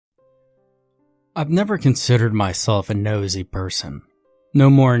I've never considered myself a nosy person. No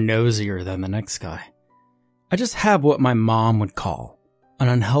more nosier than the next guy. I just have what my mom would call an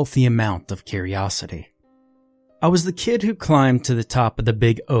unhealthy amount of curiosity. I was the kid who climbed to the top of the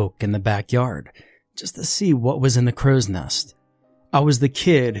big oak in the backyard just to see what was in the crow's nest. I was the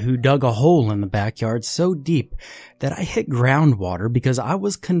kid who dug a hole in the backyard so deep that I hit groundwater because I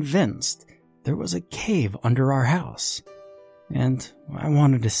was convinced there was a cave under our house. And I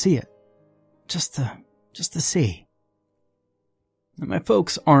wanted to see it. Just to see. My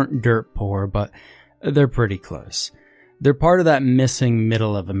folks aren't dirt poor, but they're pretty close. They're part of that missing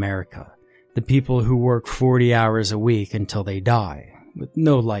middle of America. The people who work 40 hours a week until they die, with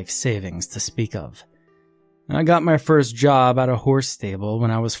no life savings to speak of. I got my first job at a horse stable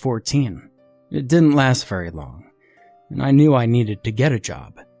when I was 14. It didn't last very long, and I knew I needed to get a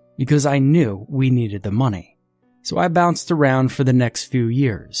job, because I knew we needed the money. So I bounced around for the next few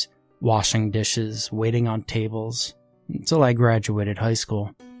years, washing dishes, waiting on tables, until I graduated high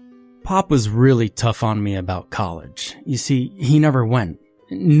school. Pop was really tough on me about college. You see, he never went.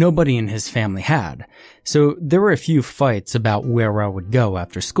 Nobody in his family had, so there were a few fights about where I would go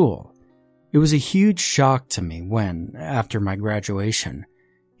after school. It was a huge shock to me when, after my graduation,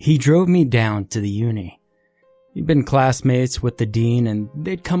 he drove me down to the uni. He'd been classmates with the dean, and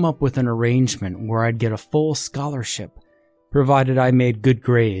they'd come up with an arrangement where I'd get a full scholarship, provided I made good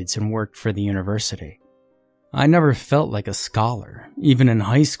grades and worked for the university. I never felt like a scholar. Even in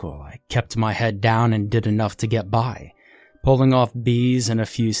high school, I kept my head down and did enough to get by, pulling off B's and a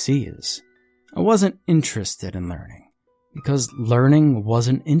few C's. I wasn't interested in learning, because learning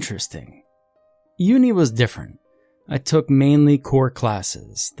wasn't interesting. Uni was different. I took mainly core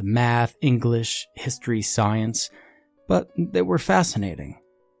classes, the math, English, history, science, but they were fascinating.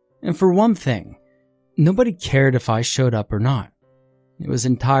 And for one thing, nobody cared if I showed up or not. It was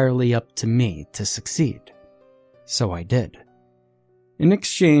entirely up to me to succeed. So I did. In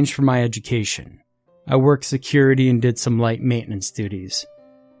exchange for my education, I worked security and did some light maintenance duties.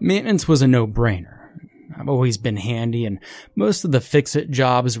 Maintenance was a no-brainer. I've always been handy, and most of the fix-it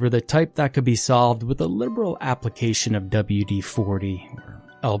jobs were the type that could be solved with a liberal application of WD-40 or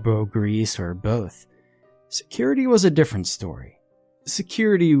elbow grease or both. Security was a different story.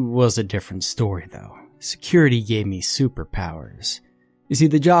 Security though. Security gave me superpowers. You see,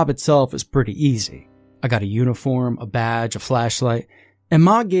 the job itself is pretty easy. I got a uniform, a badge, a flashlight, and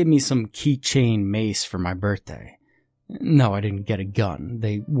Ma gave me some keychain mace for my birthday. No, I didn't get a gun.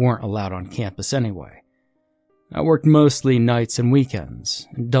 They weren't allowed on campus anyway. I worked mostly nights and weekends,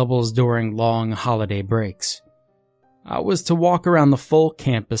 and doubles during long holiday breaks. I was to walk around the full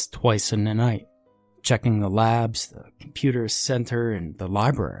campus twice in a night, checking the labs, the computer center, and the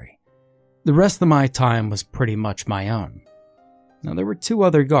library. The rest of my time was pretty much my own. Now, there were two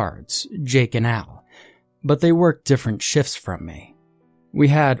other guards, Jake and Al, but they worked different shifts from me. We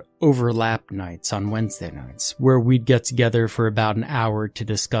had overlap nights on Wednesday nights, where we'd get together for about an hour to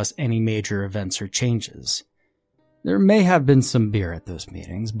discuss any major events or changes. There may have been some beer at those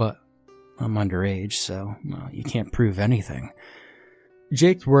meetings, but I'm underage, so you can't prove anything.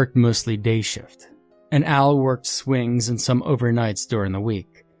 Jake worked mostly day shift, and Al worked swings and some overnights during the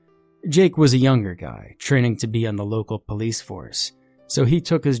week. Jake was a younger guy, training to be on the local police force, so he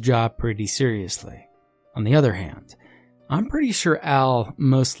took his job pretty seriously. On the other hand, I'm pretty sure Al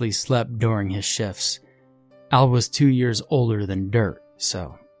mostly slept during his shifts. Al was 2 years older than dirt,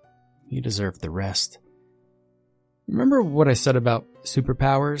 so he deserved the rest. Remember what I said about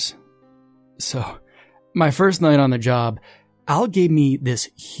superpowers? So, my first night on the job, Al gave me this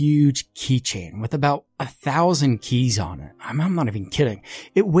huge keychain with about 1,000 keys on it. I'm not even kidding.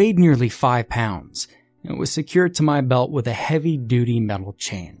 It weighed nearly 5 pounds. It was secured to my belt with a heavy-duty metal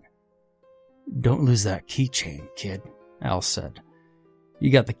chain. "Don't lose that keychain, kid," Al said. "You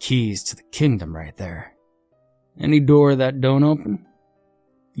got the keys to the kingdom right there. Any door that don't open,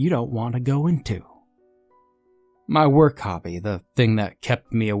 you don't want to go into." My work hobby, the thing that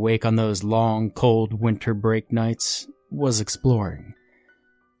kept me awake on those long, cold winter break nights, was exploring.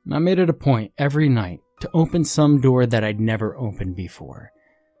 I made it a point every night to open some door that I'd never opened before.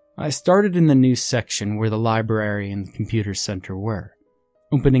 I started in the new section where the library and the computer center were,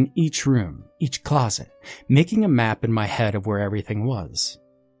 opening each room, each closet, making a map in my head of where everything was.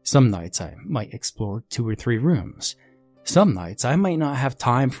 Some nights I might explore 2 or 3 rooms. Some nights I might not have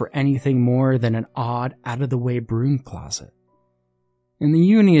time for anything more than an odd, out-of-the-way broom closet. And the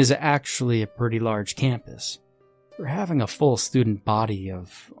uni is actually a pretty large campus. For having a full student body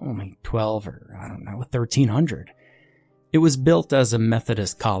of only 12 or, 1,300. It was built as a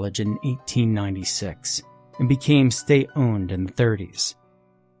Methodist college in 1896 and became state-owned in the 30s.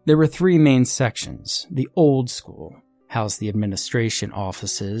 There were 3 main sections. The old school housed the administration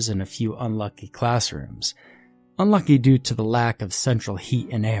offices and a few unlucky classrooms. Unlucky due to the lack of central heat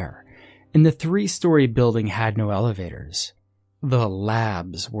and air, and the 3-story building had no elevators. The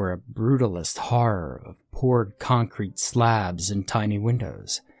labs were a brutalist horror of poured concrete slabs and tiny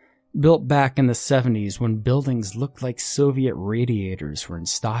windows, built back in the 70s when buildings looked like Soviet radiators were in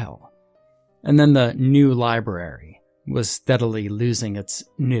style. And then the new library was steadily losing its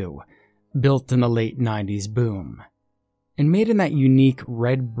new, built in the late 90s boom, and made in that unique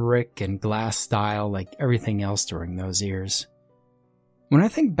red brick and glass style like everything else during those years. When I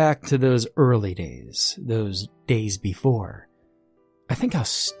think back to those early days, those days before, I think how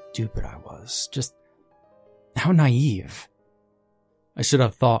stupid I was, just how naive. I should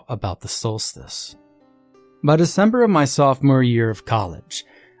have thought about the solstice. By December of my sophomore year of college,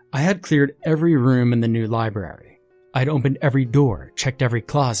 I had cleared every room in the new library. I'd opened every door, checked every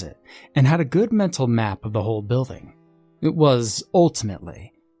closet, and had a good mental map of the whole building. It was,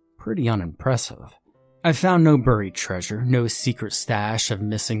 ultimately, pretty unimpressive. I found no buried treasure, no secret stash of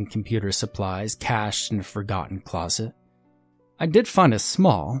missing computer supplies cached in a forgotten closet. I did find a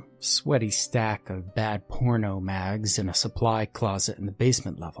small, sweaty stack of bad porno mags in a supply closet in the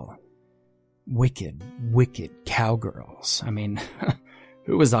basement level. Wicked, wicked cowgirls. I mean,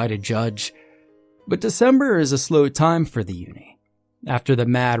 who was I to judge? But December is a slow time for the uni. After the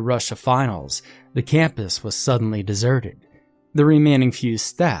mad rush of finals, the campus was suddenly deserted, the remaining few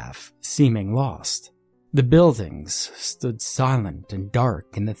staff seeming lost. The buildings stood silent and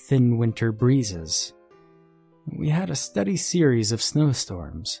dark in the thin winter breezes. We had a steady series of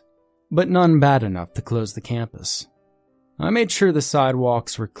snowstorms, but none bad enough to close the campus. I made sure the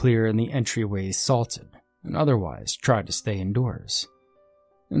sidewalks were clear and the entryways salted, and otherwise tried to stay indoors.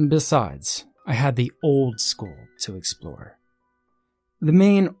 And besides, I had the old school to explore. The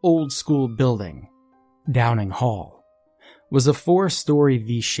main old school building, Downing Hall, was a 4-story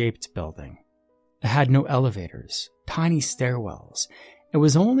V-shaped building. It had no elevators, tiny stairwells. It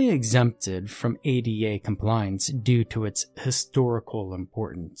was only exempted from ADA compliance due to its historical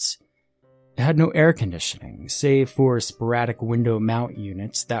importance. It had no air conditioning, save for sporadic window mount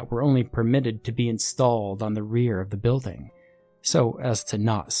units that were only permitted to be installed on the rear of the building, so as to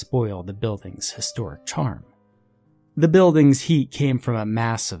not spoil the building's historic charm. The building's heat came from a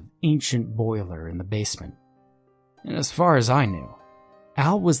massive, ancient boiler in the basement. And as far as I knew,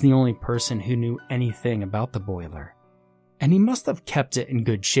 Al was the only person who knew anything about the boiler. And he must have kept it in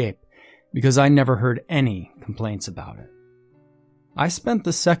good shape, because I never heard any complaints about it. I spent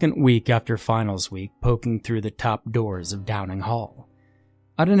the second week after finals week poking through the top doors of Downing Hall.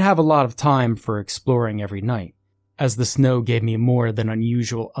 I didn't have a lot of time for exploring every night, as the snow gave me more than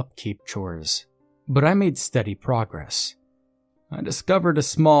unusual upkeep chores, but I made steady progress. I discovered a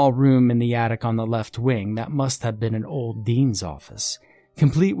small room in the attic on the left wing that must have been an old dean's office,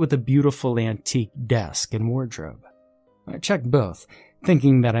 complete with a beautiful antique desk and wardrobe. I checked both,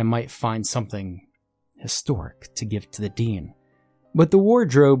 thinking that I might find something historic to give to the dean. But the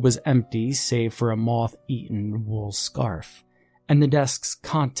wardrobe was empty save for a moth-eaten wool scarf, and the desk's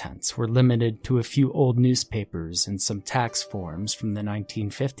contents were limited to a few old newspapers and some tax forms from the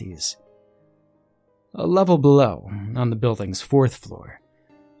 1950s. A level below, on the building's 4th floor,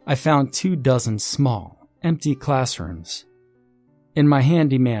 I found 24 small, empty classrooms. In my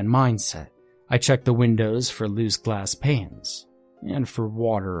handyman mindset, I checked the windows for loose glass panes, and for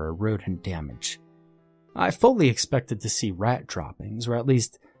water or rodent damage. I fully expected to see rat droppings, or at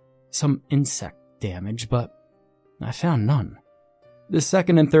least some insect damage, but I found none. The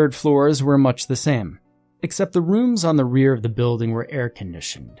 2nd and 3rd floors were much the same, except the rooms on the rear of the building were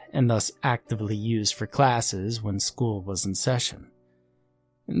air-conditioned, and thus actively used for classes when school was in session.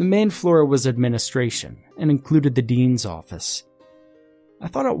 And the main floor was administration, and included the dean's office. I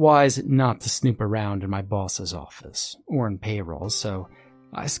thought it wise not to snoop around in my boss's office, or in payroll, so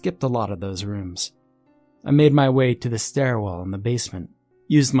I skipped a lot of those rooms. I made my way to the stairwell in the basement,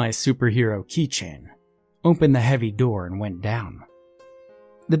 used my superhero keychain, opened the heavy door and went down.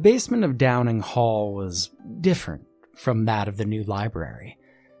 The basement of Downing Hall was different from that of the new library.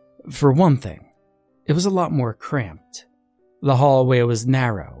 For one thing, it was a lot more cramped. The hallway was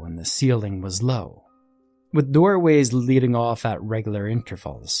narrow and the ceiling was low, with doorways leading off at regular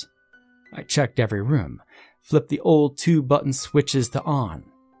intervals. I checked every room, flipped the old 2-button switches to on,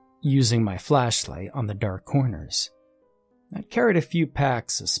 using my flashlight on the dark corners. I carried a few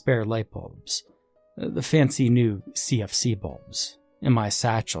packs of spare light bulbs, the fancy new CFC bulbs, in my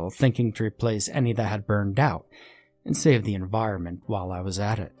satchel, thinking to replace any that had burned out and save the environment while I was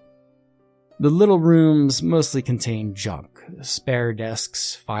at it. The little rooms mostly contained junk, spare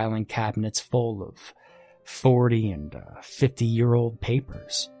desks, filing cabinets full of 40 and 50-year-old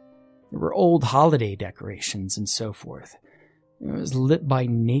papers. There were old holiday decorations and so forth. It was lit by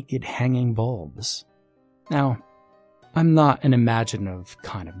naked hanging bulbs. Now, I'm not an imaginative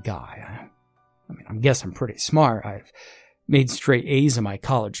kind of guy. I guess I'm pretty smart. I've made straight A's in my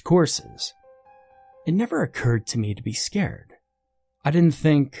college courses. It never occurred to me to be scared. I didn't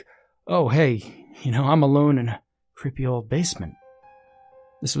think, oh, hey, I'm alone in a creepy old basement.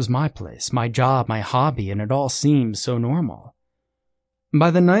 This was my place, my job, my hobby, and it all seemed so normal.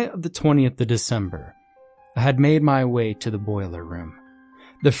 By the night of the 20th of December, I had made my way to the boiler room.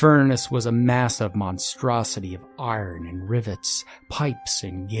 The furnace was a massive monstrosity of iron and rivets, pipes,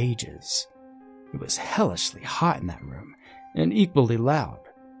 and gauges. It was hellishly hot in that room, and equally loud.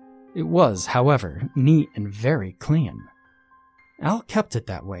 It was, however, neat and very clean. Al kept it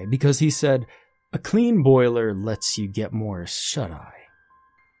that way because he said, a clean boiler lets you get more shut-eye.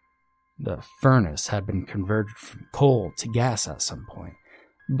 The furnace had been converted from coal to gas at some point,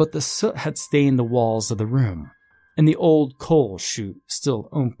 but the soot had stained the walls of the room, and the old coal chute still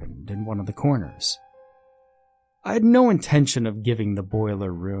opened in one of the corners. I had no intention of giving the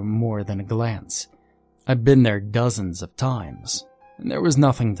boiler room more than a glance. I'd been there dozens of times, and there was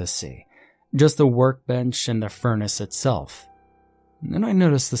nothing to see, just a workbench and the furnace itself. And then I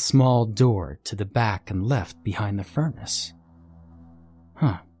noticed the small door to the back and left behind the furnace.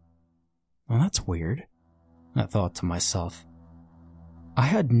 Well, that's weird, I thought to myself. I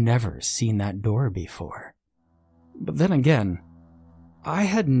had never seen that door before. But then again, I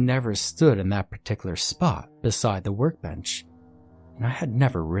had never stood in that particular spot beside the workbench, and I had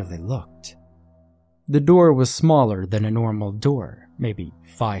never really looked. The door was smaller than a normal door, maybe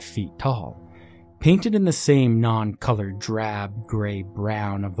 5 feet tall, painted in the same non-colored drab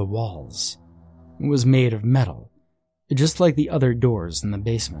gray-brown of the walls. It was made of metal, just like the other doors in the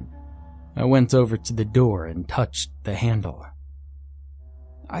basement. I went over to the door and touched the handle.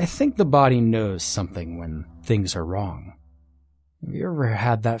 I think the body knows something when things are wrong. Have you ever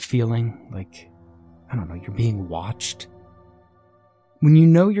had that feeling, like, you're being watched? When you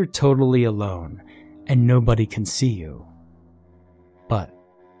know you're totally alone and nobody can see you, but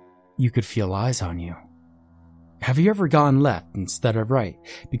you could feel eyes on you. Have you ever gone left instead of right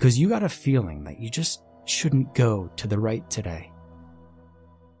because you got a feeling that you just shouldn't go to the right today?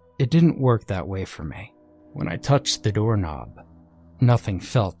 It didn't work that way for me. When I touched the doorknob, nothing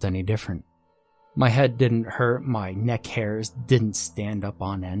felt any different. My head didn't hurt, my neck hairs didn't stand up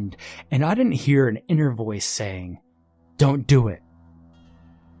on end, and I didn't hear an inner voice saying, "Don't do it."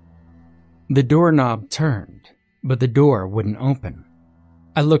 The doorknob turned, but the door wouldn't open.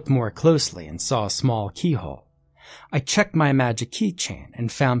 I looked more closely and saw a small keyhole. I checked my magic keychain and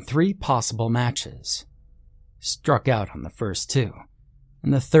found 3 possible matches. Struck out on the first 2,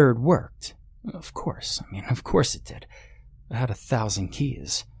 and the third worked. Of course it did. I had 1,000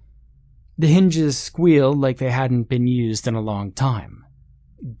 keys. The hinges squealed like they hadn't been used in a long time.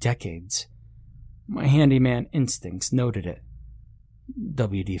 Decades. My handyman instincts noted it.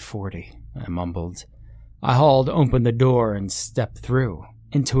 WD-40, I mumbled. I hauled open the door and stepped through,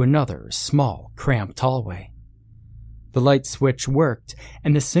 into another small, cramped hallway. The light switch worked,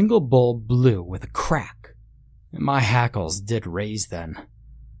 and the single bulb blew with a crack. My hackles did raise then.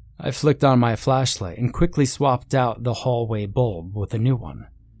 I flicked on my flashlight and quickly swapped out the hallway bulb with a new one.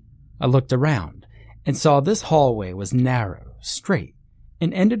 I looked around and saw this hallway was narrow, straight,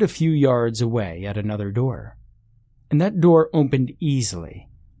 and ended a few yards away at another door. And that door opened easily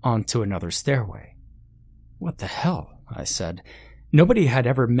onto another stairway. What the hell? I said. Nobody had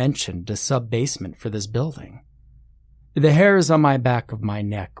ever mentioned a sub-basement for this building. The hairs on my back of my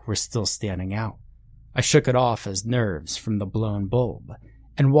neck were still standing out. I shook it off as nerves from the blown bulb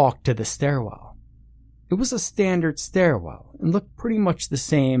and walked to the stairwell. It was a standard stairwell and looked pretty much the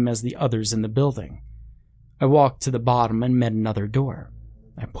same as the others in the building. I walked to the bottom and met another door.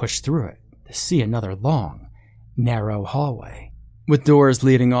 I pushed through it to see another long, narrow hallway, with doors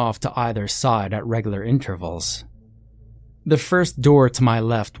leading off to either side at regular intervals. The first door to my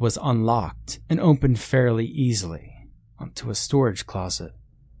left was unlocked and opened fairly easily onto a storage closet.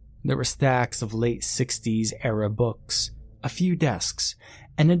 There were stacks of late 60s era books, a few desks,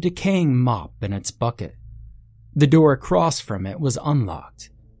 and a decaying mop in its bucket. The door across from it was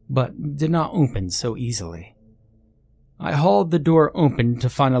unlocked, but did not open so easily. I hauled the door open to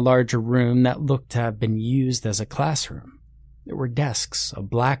find a larger room that looked to have been used as a classroom. There were desks, a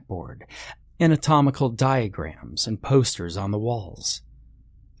blackboard, anatomical diagrams, and posters on the walls.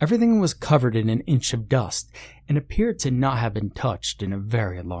 Everything was covered in an inch of dust and appeared to not have been touched in a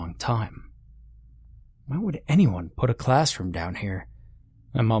very long time. Why would anyone put a classroom down here?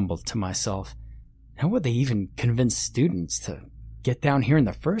 I mumbled to myself. How would they even convince students to get down here in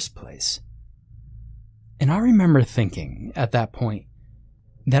the first place? And I remember thinking, at that point,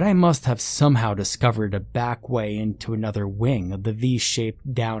 that I must have somehow discovered a back way into another wing of the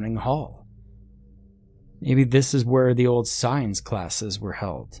V-shaped Downing Hall. Maybe this is where the old science classes were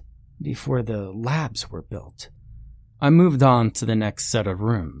held, before the labs were built. I moved on to the next set of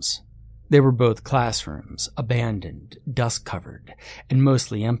rooms. They were both classrooms, abandoned, dust-covered, and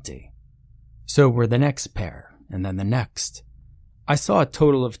mostly empty. So were the next pair, and then the next. I saw a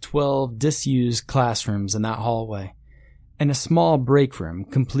total of 12 disused classrooms in that hallway, and a small break room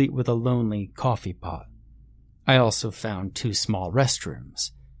complete with a lonely coffee pot. I also found 2 small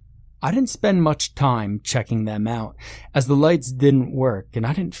restrooms. I didn't spend much time checking them out, as the lights didn't work and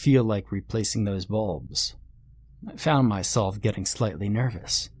I didn't feel like replacing those bulbs. I found myself getting slightly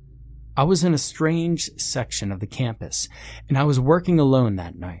nervous. I was in a strange section of the campus, and I was working alone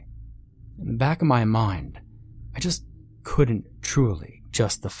that night. In the back of my mind, I just couldn't truly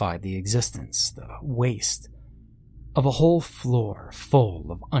justify the existence, the waste, of a whole floor full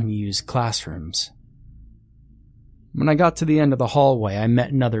of unused classrooms. When I got to the end of the hallway, I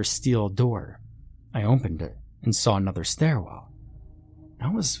met another steel door. I opened it and saw another stairwell. I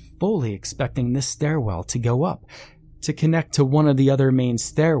was fully expecting this stairwell to go up, to connect to one of the other main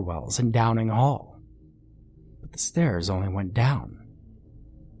stairwells in Downing Hall. But the stairs only went down.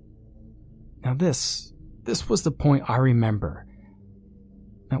 Now this was the point I remember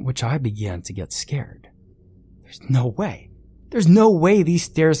at which I began to get scared. There's no way these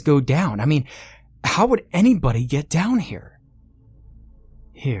stairs go down. I mean, how would anybody get down here?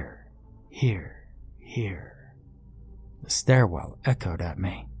 Here. The stairwell echoed at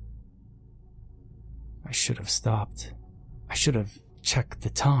me. I should have stopped. I should have checked the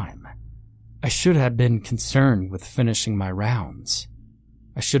time. I should have been concerned with finishing my rounds.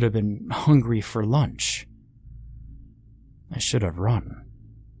 I should have been hungry for lunch. I should have run.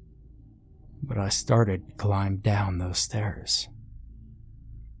 But I started to climb down those stairs.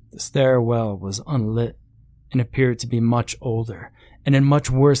 The stairwell was unlit and appeared to be much older and in much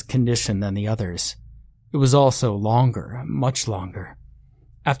worse condition than the others. It was also longer, much longer.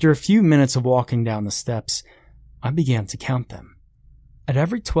 After a few minutes of walking down the steps, I began to count them. At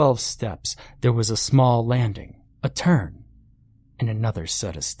every 12 steps, there was a small landing, a turn, and another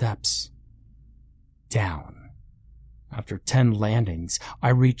set of steps. Down. After 10 landings, I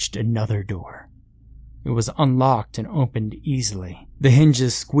reached another door. It was unlocked and opened easily. The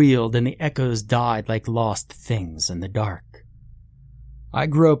hinges squealed and the echoes died like lost things in the dark. I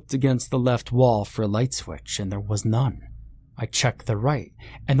groped against the left wall for a light switch, and there was none. I checked the right,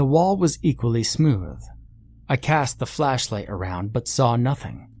 and the wall was equally smooth. I cast the flashlight around, but saw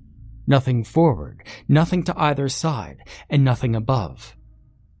nothing. Nothing forward, nothing to either side, and nothing above.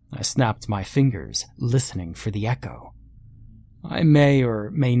 I snapped my fingers, listening for the echo. I may or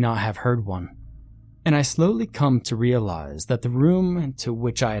may not have heard one, and I slowly come to realize that the room into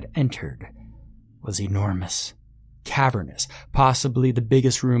which I had entered was enormous, cavernous, possibly the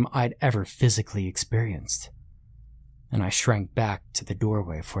biggest room I'd ever physically experienced. And I shrank back to the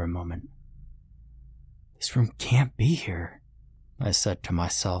doorway for a moment. This room can't be here, I said to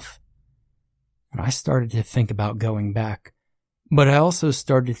myself. And I started to think about going back, but I also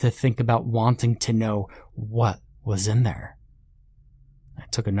started to think about wanting to know what was in there. I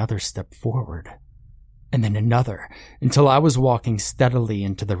took another step forward, and then another, until I was walking steadily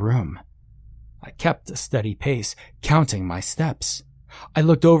into the room. I kept a steady pace, counting my steps. I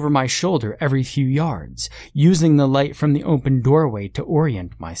looked over my shoulder every few yards, using the light from the open doorway to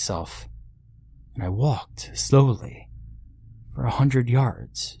orient myself. And I walked slowly for 100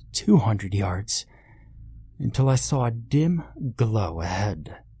 yards, 200 yards, until I saw a dim glow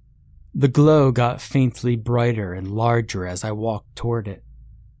ahead. The glow got faintly brighter and larger as I walked toward it.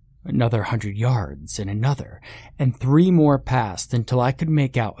 Another 100 yards, and another, and 3 more passed until I could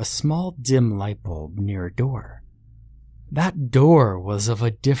make out a small dim light bulb near a door. That door was of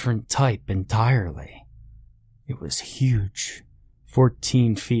a different type entirely. It was huge,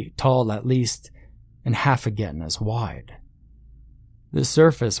 14 feet tall at least, and half again as wide. The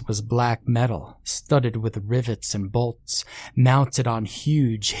surface was black metal, studded with rivets and bolts, mounted on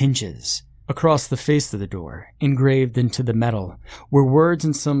huge hinges. Across the face of the door, engraved into the metal, were words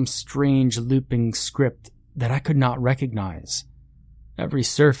in some strange looping script that I could not recognize. Every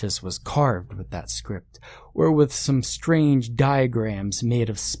surface was carved with that script, or with some strange diagrams made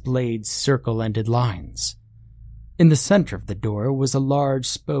of splayed circle-ended lines. In the center of the door was a large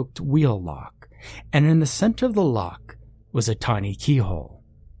spoked wheel lock, and in the center of the lock was a tiny keyhole.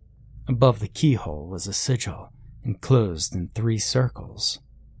 Above the keyhole was a sigil, enclosed in 3 circles.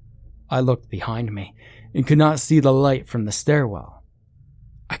 I looked behind me and could not see the light from the stairwell.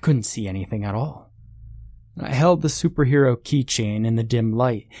 I couldn't see anything at all. I held the superhero keychain in the dim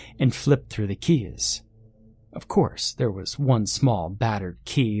light and flipped through the keys. Of course, there was one small, battered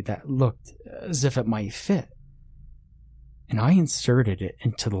key that looked as if it might fit. And I inserted it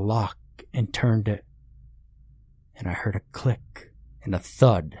into the lock and turned it. And I heard a click and a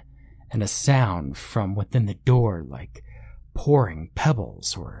thud and a sound from within the door like pouring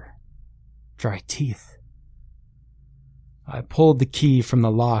pebbles or dry teeth. I pulled the key from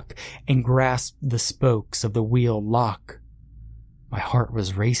the lock and grasped the spokes of the wheel lock. My heart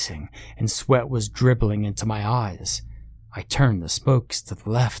was racing and sweat was dribbling into my eyes. I turned the spokes to the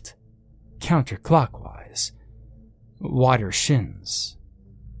left, counterclockwise, wider shins,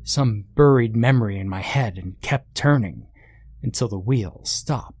 some buried memory in my head, and kept turning until the wheel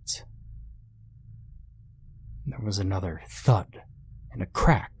stopped. There was another thud and a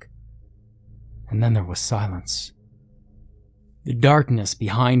crack, and then there was silence. The darkness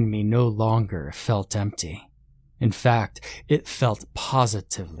behind me no longer felt empty. In fact, it felt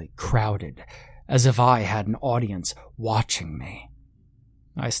positively crowded, as if I had an audience watching me.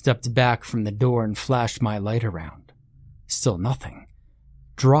 I stepped back from the door and flashed my light around. Still nothing.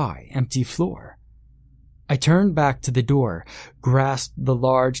 Dry, empty floor. I turned back to the door, grasped the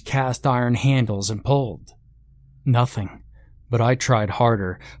large cast iron handles and pulled. Nothing, but I tried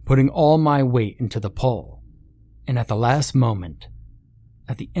harder, putting all my weight into the pull. And at the last moment,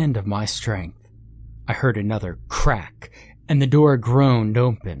 at the end of my strength, I heard another crack, and the door groaned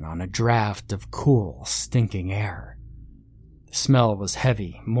open on a draft of cool, stinking air. The smell was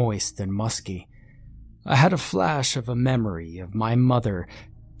heavy, moist, and musky. I had a flash of a memory of my mother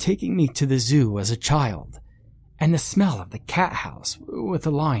taking me to the zoo as a child, and the smell of the cat house with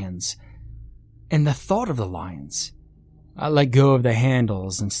the lions, and the thought of the lions. I let go of the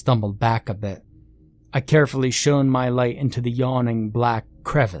handles and stumbled back a bit. I carefully shone my light into the yawning black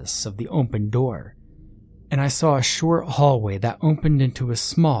crevice of the open door, and I saw a short hallway that opened into a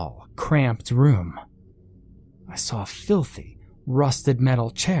small, cramped room. I saw a filthy, rusted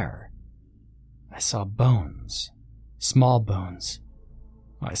metal chair. I saw bones, small bones.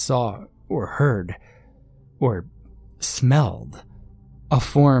 I saw, or heard, or smelled, a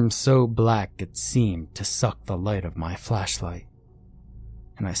form so black it seemed to suck the light of my flashlight.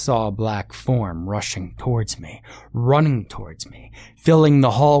 And I saw a black form rushing towards me, running towards me, filling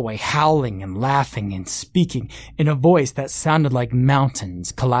the hallway, howling and laughing and speaking in a voice that sounded like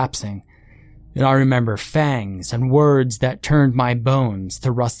mountains collapsing. And I remember fangs and words that turned my bones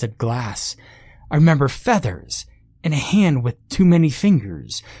to rusted glass. I remember feathers and a hand with too many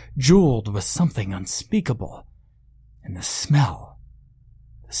fingers, jeweled with something unspeakable. And the smell,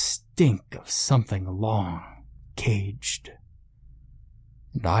 the stink of something long, caged.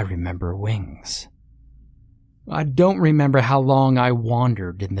 And I remember wings. I don't remember how long I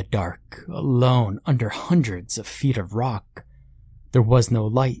wandered in the dark, alone under hundreds of feet of rock. There was no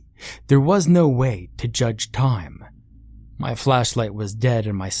light. There was no way to judge time. My flashlight was dead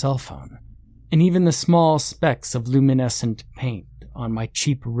in my cell phone, and even the small specks of luminescent paint on my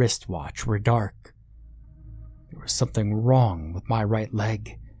cheap wristwatch were dark. There was something wrong with my right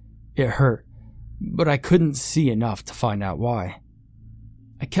leg. It hurt, but I couldn't see enough to find out why.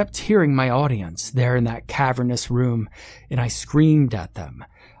 I kept hearing my audience there in that cavernous room, and I screamed at them.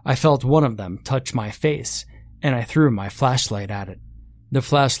 I felt one of them touch my face, and I threw my flashlight at it. The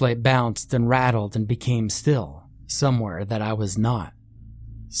flashlight bounced and rattled and became still, somewhere that I was not.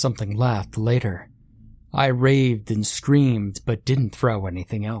 Something laughed later. I raved and screamed, but didn't throw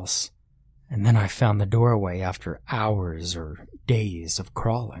anything else. And then I found the doorway after hours or days of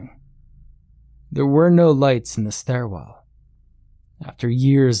crawling. There were no lights in the stairwell. After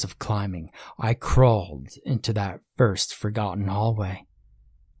years of climbing, I crawled into that first forgotten hallway.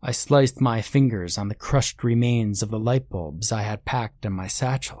 I sliced my fingers on the crushed remains of the light bulbs I had packed in my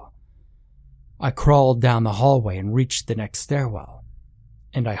satchel. I crawled down the hallway and reached the next stairwell,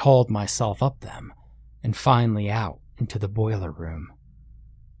 and I hauled myself up them and finally out into the boiler room.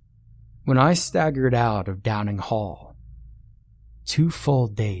 When I staggered out of Downing Hall, 2 full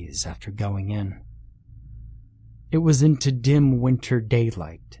days after going in, it was into dim winter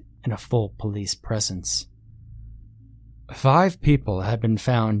daylight and a full police presence. 5 people had been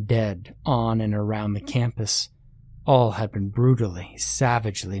found dead on and around the campus. All had been brutally,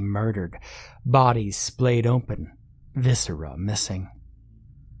 savagely murdered, bodies splayed open, viscera missing.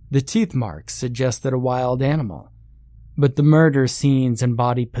 The teeth marks suggested a wild animal, but the murder scenes and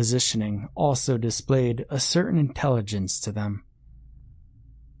body positioning also displayed a certain intelligence to them.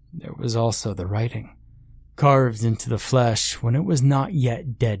 There was also the writing, carved into the flesh when it was not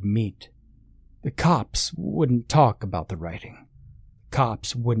yet dead meat. The cops wouldn't talk about the writing. The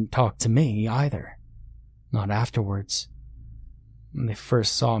cops wouldn't talk to me either. Not afterwards. When they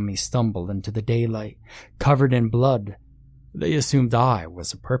first saw me stumble into the daylight, covered in blood, they assumed I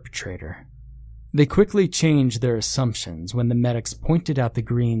was a perpetrator. They quickly changed their assumptions when the medics pointed out the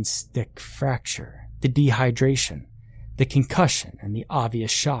green stick fracture, the dehydration, the concussion, and the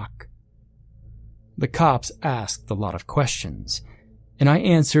obvious shock. The cops asked a lot of questions, and I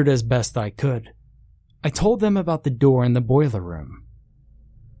answered as best I could. I told them about the door in the boiler room.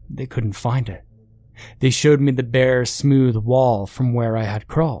 They couldn't find it. They showed me the bare, smooth wall from where I had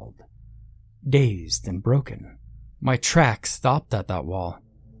crawled. Dazed and broken, my tracks stopped at that wall.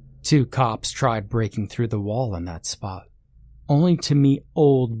 2 cops tried breaking through the wall in that spot, only to meet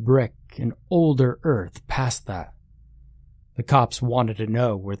old brick and older earth past that. The cops wanted to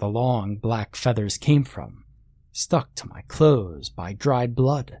know where the long black feathers came from, stuck to my clothes by dried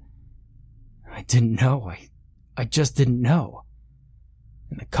blood. I didn't know. I just didn't know.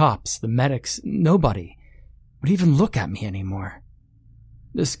 And the cops, the medics, nobody would even look at me anymore.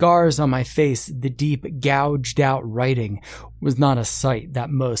 The scars on my face, the deep, gouged-out writing, was not a sight that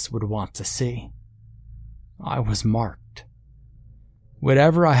most would want to see. I was marked.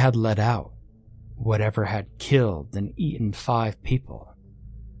 Whatever I had let out, whatever had killed and eaten 5 people,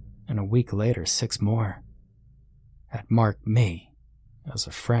 and a week later 6 more, had marked me as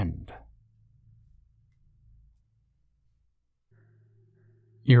a friend.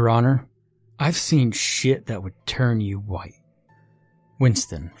 Your Honor, I've seen shit that would turn you white.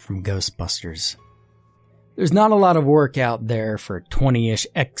 Winston from Ghostbusters. There's not a lot of work out there for a 20-ish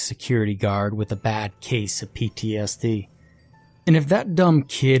ex-security guard with a bad case of PTSD. And if that dumb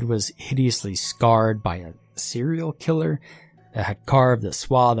kid was hideously scarred by a serial killer that had carved a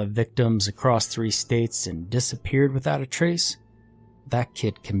swath of victims across 3 states and disappeared without a trace, that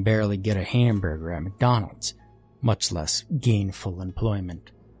kid can barely get a hamburger at McDonald's, much less gainful employment.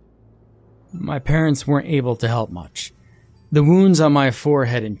 My parents weren't able to help much. The wounds on my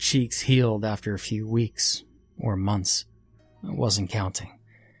forehead and cheeks healed after a few weeks, or months. I wasn't counting.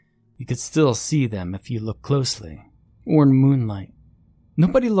 You could still see them if you look closely, or in moonlight.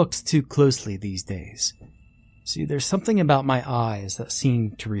 Nobody looks too closely these days. See, there's something about my eyes that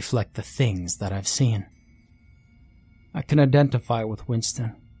seem to reflect the things that I've seen. I can identify with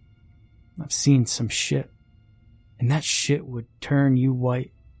Winston. I've seen some shit, and that shit would turn you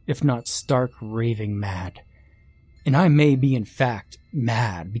white, if not stark raving mad. And I may be in fact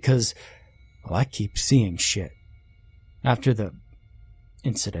mad because, well, I keep seeing shit. After the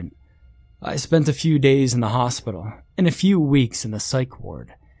incident, I spent a few days in the hospital and a few weeks in the psych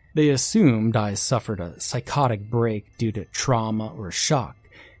ward. They assumed I suffered a psychotic break due to trauma or shock.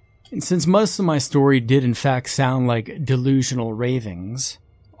 And since most of my story did in fact sound like delusional ravings,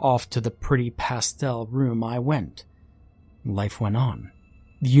 off to the pretty pastel room I went. Life went on.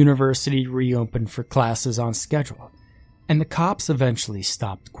 The university reopened for classes on schedule, and the cops eventually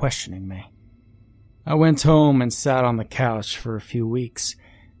stopped questioning me. I went home and sat on the couch for a few weeks,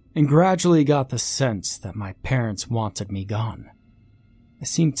 and gradually got the sense that my parents wanted me gone. I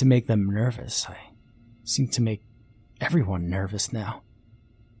seemed to make them nervous. I seemed to make everyone nervous now.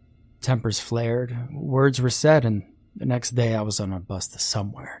 Tempers flared, words were said, and the next day I was on a bus to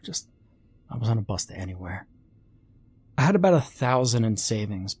somewhere. I was on a bus to anywhere. I had about 1,000 in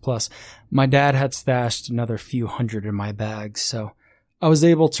savings, plus my dad had stashed another few hundred in my bag, so I was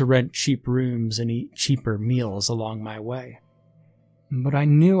able to rent cheap rooms and eat cheaper meals along my way. But I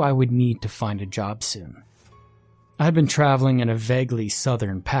knew I would need to find a job soon. I had been traveling in a vaguely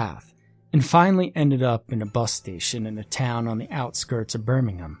southern path, and finally ended up in a bus station in a town on the outskirts of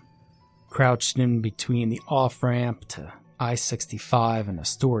Birmingham, crouched in between the off-ramp to I-65 and a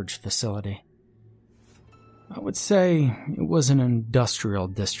storage facility. I would say it was an industrial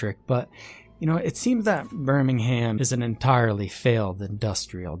district, but, it seems that Birmingham is an entirely failed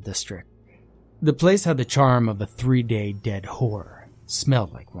industrial district. The place had the charm of a 3-day dead whore.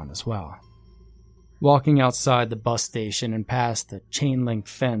 Smelled like one as well. Walking outside the bus station and past the chain-link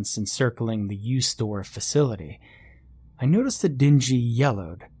fence encircling the U-Store facility, I noticed a dingy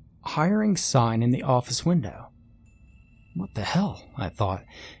yellowed hiring sign in the office window. What the hell, I thought,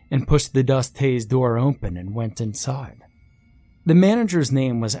 and pushed the dust-hazed door open and went inside. The manager's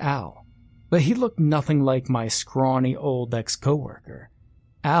name was Al, but he looked nothing like my scrawny old ex-coworker.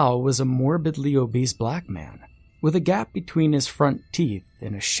 Al was a morbidly obese black man, with a gap between his front teeth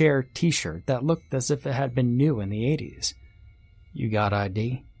and a Cher t-shirt that looked as if it had been new in the 80s. You got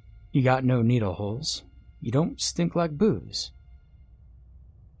ID? You got no needle holes? You don't stink like booze?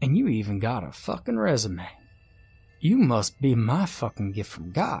 And you even got a fucking resume. You must be my fucking gift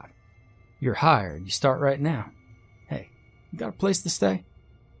from God. You're hired. You start right now. Hey, you got a place to stay?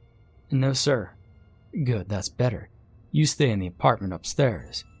 No, sir. Good, that's better. You stay in the apartment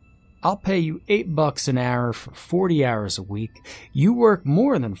upstairs. I'll pay you $8 an hour for 40 hours a week. You work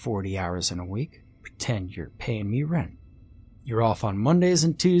more than 40 hours in a week. Pretend you're paying me rent. You're off on Mondays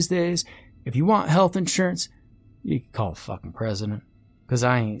and Tuesdays. If you want health insurance, you can call the fucking president, 'cause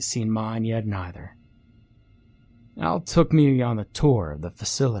I ain't seen mine yet neither. Al took me on a tour of the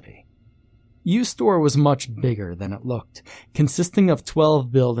facility. U-Store was much bigger than it looked, consisting of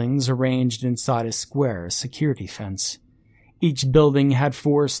 12 buildings arranged inside a square security fence. Each building had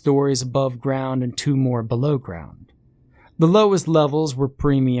 4 stories above ground and 2 more below ground. The lowest levels were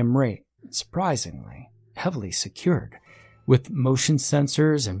premium rate, surprisingly, heavily secured, with motion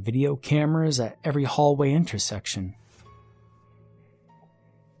sensors and video cameras at every hallway intersection.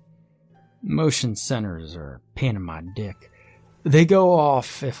 Motion sensors are a pain in my dick. They go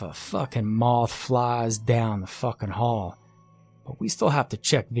off if a fucking moth flies down the fucking hall, but we still have to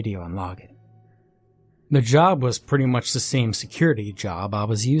check video and log it. The job was pretty much the same security job I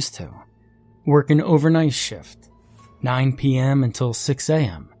was used to. Working overnight shift, 9 p.m. until 6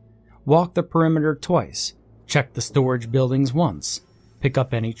 a.m. Walk the perimeter twice, check the storage buildings once, pick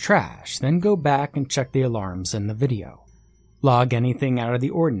up any trash, then go back and check the alarms in the video. Log anything out of the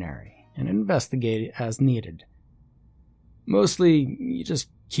ordinary, and investigate it as needed. Mostly, you just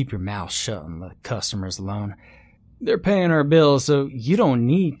keep your mouth shut and let customers alone. They're paying our bills, so you don't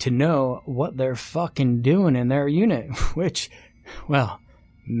need to know what they're fucking doing in their unit, which, well,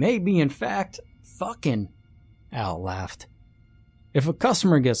 maybe in fact, fucking, Al laughed. If a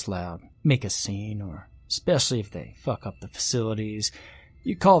customer gets loud, make a scene, or especially if they fuck up the facilities,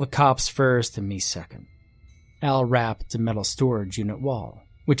 you call the cops first and me second. Al rapped a metal storage unit wall,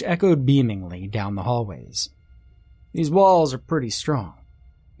 which echoed beamingly down the hallways. These walls are pretty strong,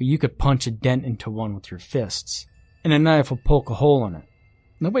 but you could punch a dent into one with your fists, and a knife will poke a hole in it.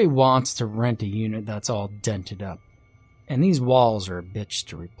 Nobody wants to rent a unit that's all dented up, and these walls are a bitch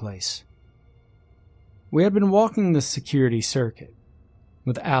to replace. We had been walking the security circuit,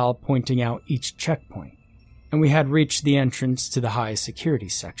 with Al pointing out each checkpoint, and we had reached the entrance to the high security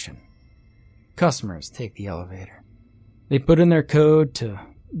section. Customers take the elevator. They put in their code to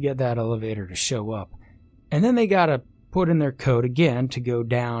get that elevator to show up, and then they gotta put in their code again to go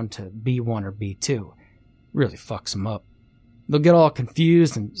down to B1 or B2. Really fucks them up. They'll get all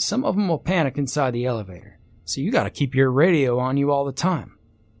confused, and some of them will panic inside the elevator, so you gotta keep your radio on you all the time.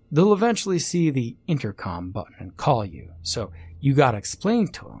 They'll eventually see the intercom button and call you, so you gotta explain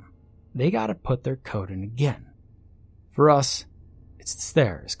to them. They gotta put their code in again. For us, it's the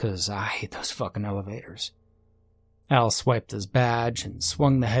stairs, 'cause I hate those fucking elevators. Al swiped his badge and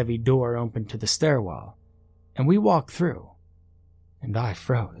swung the heavy door open to the stairwell, and we walked through, and I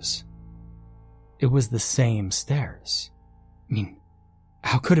froze. It was the same stairs. I mean,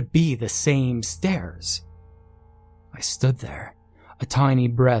 how could it be the same stairs? I stood there, a tiny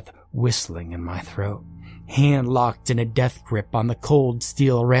breath whistling in my throat, hand locked in a death grip on the cold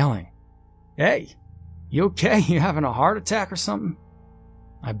steel railing. Hey, you okay? You having a heart attack or something?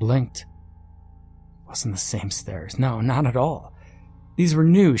 I blinked. It wasn't the same stairs. No, not at all. These were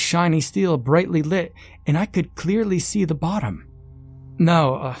new, shiny steel, brightly lit, and I could clearly see the bottom.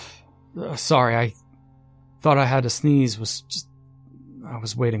 No, sorry, I thought I had to sneeze. I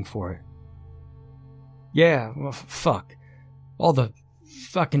was waiting for it. Yeah, well, fuck. All the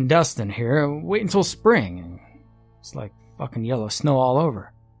fucking dust in here. Wait until spring, and it's like fucking yellow snow all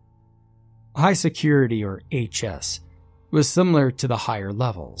over. High security, or HS, was similar to the higher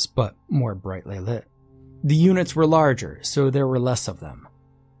levels, but more brightly lit. The units were larger, so there were less of them.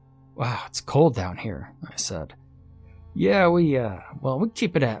 Wow, it's cold down here, I said. Yeah, we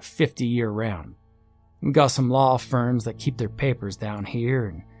keep it at 50 year-round. We got some law firms that keep their papers down here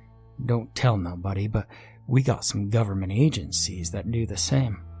and don't tell nobody, but we got some government agencies that do the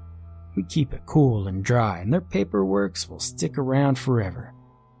same. We keep it cool and dry, and their paperworks will stick around forever.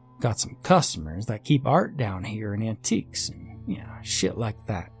 Got some customers that keep art down here and antiques and, shit like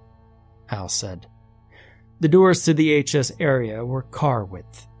that, Al said. The doors to the HS area were car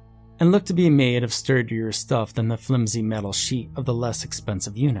width, and looked to be made of sturdier stuff than the flimsy metal sheet of the less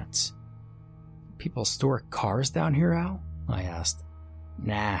expensive units. People store cars down here, Al? I asked.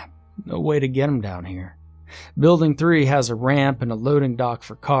 Nah, no way to get them down here. Building 3 has a ramp and a loading dock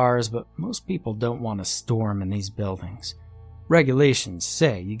for cars, but most people don't want to store them in these buildings. Regulations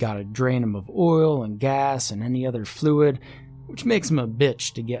say you gotta drain them of oil and gas and any other fluid, which makes them a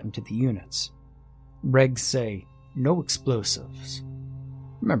bitch to get into the units. Regs say no explosives.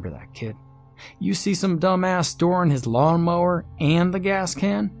 Remember that, kid. You see some dumbass storing his lawnmower and the gas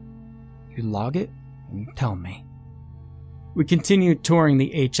can? You log it and you tell me. We continued touring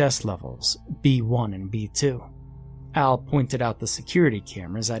the HS levels, B1 and B2. Al pointed out the security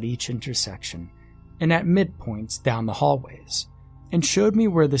cameras at each intersection and at midpoints down the hallways, and showed me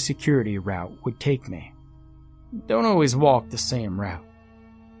where the security route would take me. Don't always walk the same route.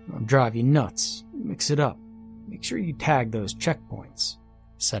 It'll drive you nuts. Mix it up. Make sure you tag those checkpoints,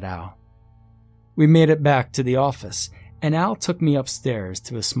 said Al. We made it back to the office, and Al took me upstairs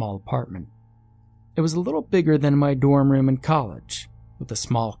to a small apartment. It was a little bigger than my dorm room in college, with a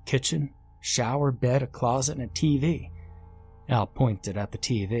small kitchen, shower, bed, a closet, and a TV. Al pointed at the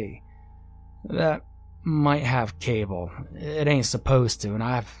TV. That might have cable. It ain't supposed to, and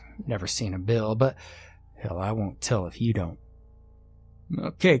I've never seen a bill, but hell, I won't tell if you don't.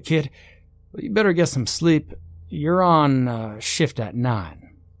 Okay, kid, well, you better get some sleep. You're on shift at 9.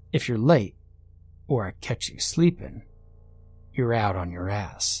 If you're late, or I catch you sleeping, you're out on your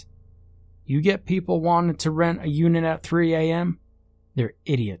ass. You get people wanting to rent a unit at 3 a.m., they're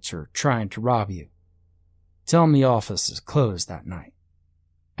idiots or trying to rob you. Tell them the office is closed that night.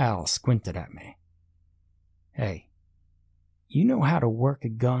 Al squinted at me. Hey, you know how to work a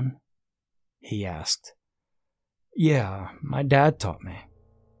gun? He asked. Yeah, my dad taught me.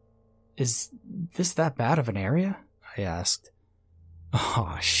 Is this that bad of an area? I asked.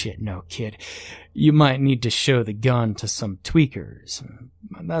 Oh, shit, no, kid. You might need to show the gun to some tweakers.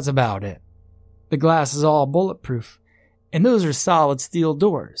 That's about it. The glass is all bulletproof, and those are solid steel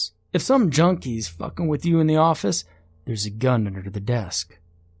doors. If some junkie's fucking with you in the office, there's a gun under the desk.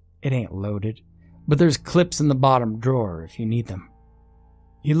 It ain't loaded, but there's clips in the bottom drawer if you need them.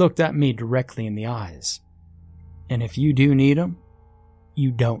 He looked at me directly in the eyes. And if you do need them,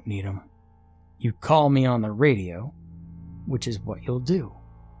 you don't need them. You call me on the radio, which is what you'll do.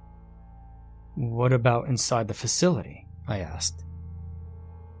 What about inside the facility? I asked.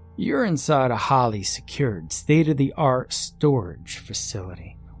 You're inside a highly secured, state-of-the-art storage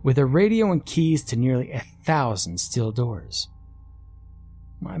facility with a radio and keys to nearly 1,000 steel doors.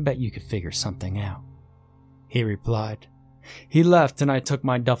 I bet you could figure something out, he replied. He left and I took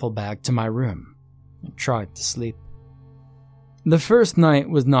my duffel bag to my room and tried to sleep. The first night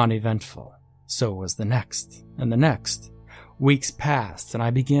was not eventful, so was the next, and the next. Weeks passed and I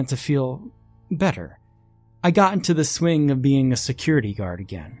began to feel better. I got into the swing of being a security guard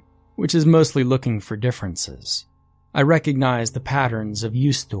again, which is mostly looking for differences. I recognized the patterns of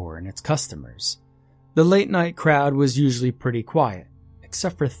U-Store and its customers. The late-night crowd was usually pretty quiet,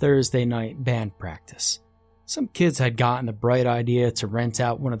 except for Thursday night band practice. Some kids had gotten the bright idea to rent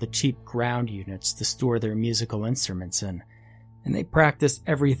out one of the cheap ground units to store their musical instruments in, and they practiced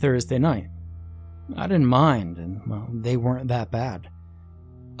every Thursday night. I didn't mind, and, well, they weren't that bad.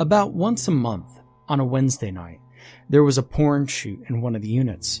 About once a month, on a Wednesday night, there was a porn shoot in one of the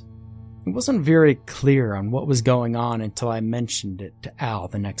units. It wasn't very clear on what was going on until I mentioned it to Al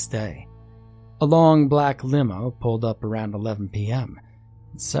the next day. A long black limo pulled up around 11 p.m.,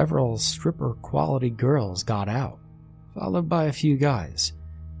 and several stripper-quality girls got out, followed by a few guys.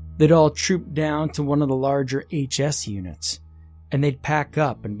 They'd all trooped down to one of the larger HS units, and they'd pack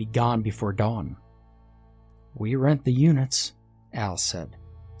up and be gone before dawn. We rent the units, Al said,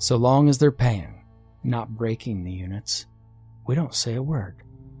 so long as they're paying, not breaking the units. We don't say a word.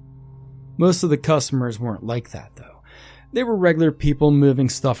 Most of the customers weren't like that, though. They were regular people moving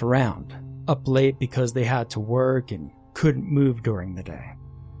stuff around, up late because they had to work and couldn't move during the day.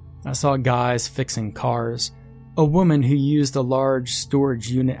 I saw guys fixing cars, a woman who used a large storage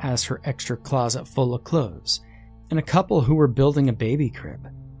unit as her extra closet full of clothes, and a couple who were building a baby crib.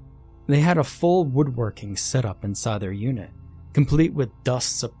 They had a full woodworking setup inside their unit, complete with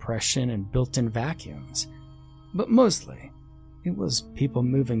dust suppression and built-in vacuums. But mostly, it was people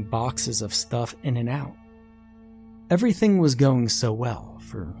moving boxes of stuff in and out. Everything was going so well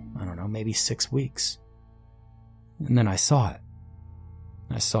for, maybe 6 weeks. And then I saw it.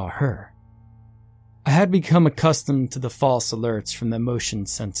 I saw her. I had become accustomed to the false alerts from the motion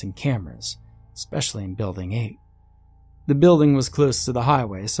sensing cameras, especially in Building 8. The building was close to the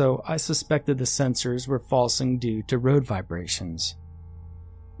highway, so I suspected the sensors were falsing due to road vibrations.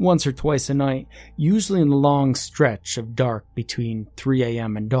 Once or twice a night, usually in the long stretch of dark between 3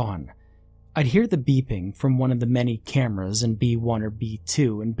 a.m. and dawn, I'd hear the beeping from one of the many cameras in B1 or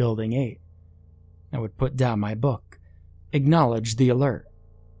B2 in Building 8. I would put down my book, acknowledge the alert,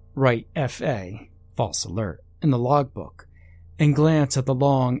 write FA, false alert, in the logbook, and glance at the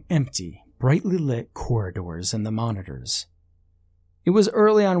long, empty, brightly lit corridors and the monitors. It was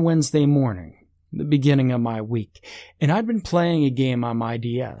early on Wednesday morning, the beginning of my week, and I'd been playing a game on my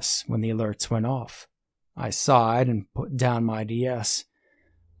DS when the alerts went off. I sighed and put down my DS.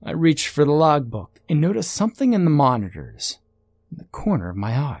 I reached for the logbook and noticed something in the monitors in the corner of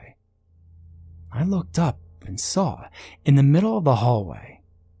my eye. I looked up and saw, in the middle of the hallway,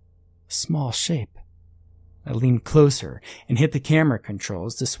 a small shape. I leaned closer and hit the camera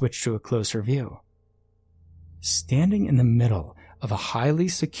controls to switch to a closer view. Standing in the middle of a highly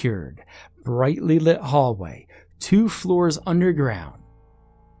secured, brightly lit hallway 2 floors underground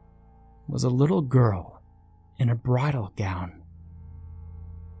was a little girl in a bridal gown.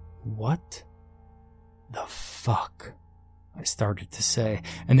 What the fuck? I started to say,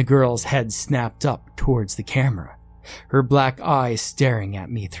 and the girl's head snapped up towards the camera, her black eyes staring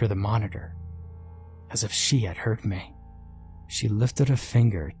at me through the monitor, as if she had heard me. She lifted a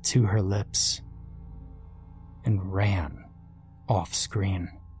finger to her lips and ran off screen.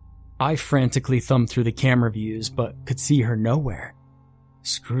 I frantically thumbed through the camera views, but could see her nowhere.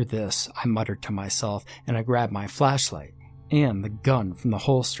 Screw this, I muttered to myself, and I grabbed my flashlight and the gun from the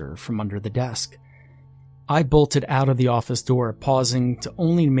holster from under the desk. I bolted out of the office door, pausing to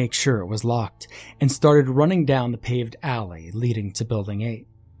only make sure it was locked, and started running down the paved alley leading to Building 8.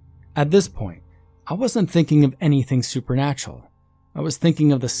 At this point, I wasn't thinking of anything supernatural. I was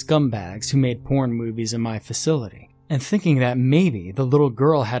thinking of the scumbags who made porn movies in my facility, and thinking that maybe the little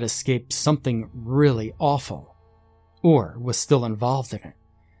girl had escaped something really awful, or was still involved in it.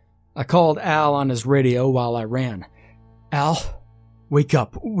 I called Al on his radio while I ran. Al, wake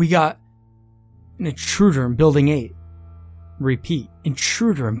up. We got an intruder in Building 8. Repeat,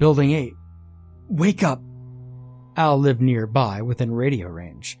 intruder in Building 8. Wake up. Al lived nearby within radio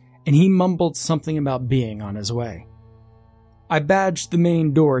range, and he mumbled something about being on his way. I badged the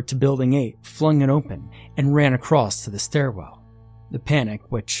main door to Building 8, flung it open, and ran across to the stairwell. The panic,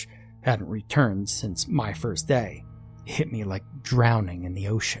 which hadn't returned since my first day, hit me like drowning in the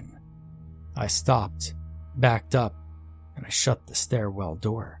ocean. I stopped, backed up, and I shut the stairwell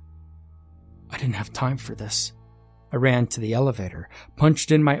door. I didn't have time for this. I ran to the elevator,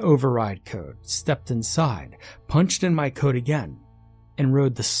 punched in my override code, stepped inside, punched in my code again, and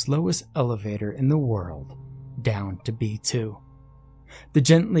rode the slowest elevator in the world down to B2. The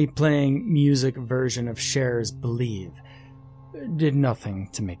gently playing music version of Cher's Believe did nothing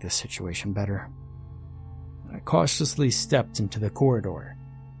to make the situation better. I cautiously stepped into the corridor.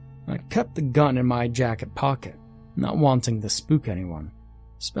 I kept the gun in my jacket pocket, not wanting to spook anyone,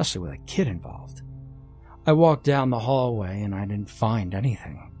 especially with a kid involved. I walked down the hallway and I didn't find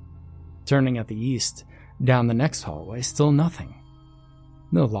anything. Turning at the east, down the next hallway, still nothing.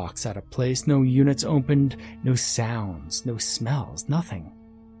 No locks out of place, no units opened, no sounds, no smells, nothing.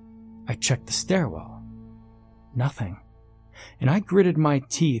 I checked the stairwell. Nothing. And I gritted my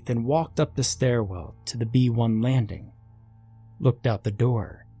teeth and walked up the stairwell to the B1 landing. Looked out the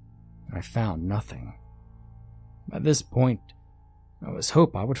door, and I found nothing. By this point, I was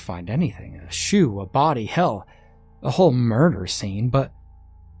hoping I would find anything, a shoe, a body, hell, a whole murder scene, but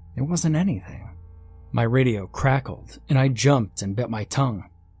there wasn't anything. My radio crackled, and I jumped and bit my tongue.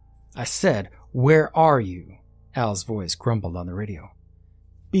 I said, "Where are you?" Al's voice grumbled on the radio.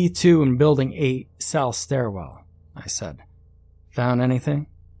 "B2 in Building 8, South Stairwell," I said. "Found anything?"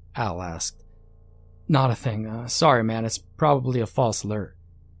 Al asked. "Not a thing. Sorry, man, it's probably a false alert."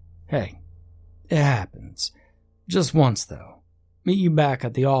 "Hey, it happens. Just once, though. Meet you back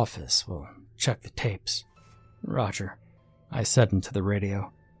at the office. We'll check the tapes." "Roger," I said into the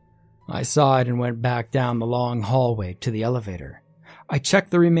radio. I sighed and went back down the long hallway to the elevator. I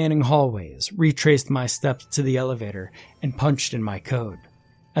checked the remaining hallways, retraced my steps to the elevator, and punched in my code.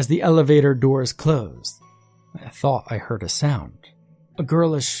 As the elevator doors closed, I thought I heard a sound. A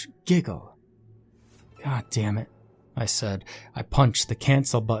girlish giggle. "God damn it," I said. I punched the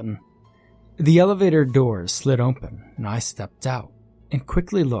cancel button. The elevator doors slid open, and I stepped out and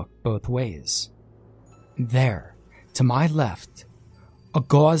quickly looked both ways. There, to my left, a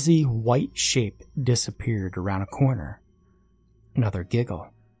gauzy white shape disappeared around a corner. Another giggle.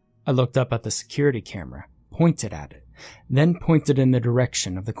 I looked up at the security camera, pointed at it, then pointed in the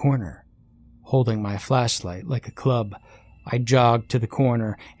direction of the corner. Holding my flashlight like a club, I jogged to the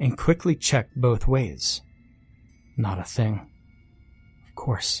corner and quickly checked both ways. Not a thing. Of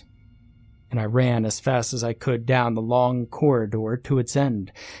course. And I ran as fast as I could down the long corridor to its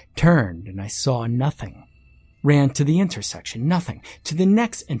end, turned, and I saw nothing. Ran to the intersection, nothing. To the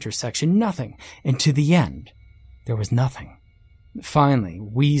next intersection, nothing. And to the end, there was nothing. Finally,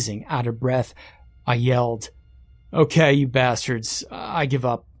 wheezing, out of breath, I yelled, "Okay, you bastards, I give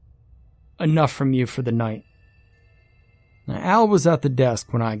up. Enough from you for the night." Now, Al was at the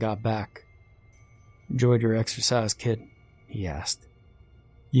desk when I got back. Enjoyed your exercise, kid? He asked.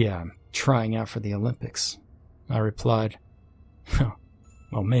 Yeah, I'm trying out for the Olympics, I replied.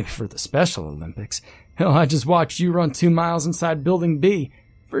 Well, maybe for the Special Olympics. Hell, I just watched you run 2 miles inside Building B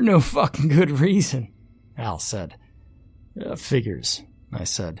for no fucking good reason, Al said. Figures, I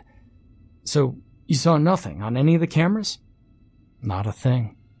said. So, you saw nothing on any of the cameras? Not a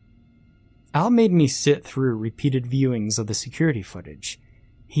thing. Al made me sit through repeated viewings of the security footage.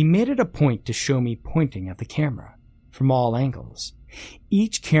 He made it a point to show me pointing at the camera, from all angles.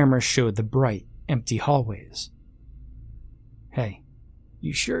 Each camera showed the bright, empty hallways. Hey,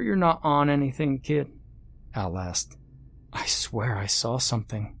 you sure you're not on anything, kid? Al asked. I swear I saw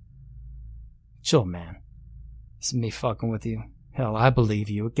something. Chill, man. This is me fucking with you. Hell, I believe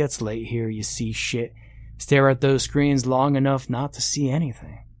you. It gets late here, you see shit. Stare at those screens long enough not to see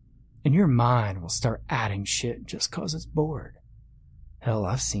anything. And your mind will start adding shit just 'cause it's bored. Hell,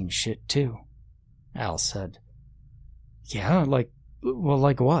 I've seen shit too, Al said. Yeah, like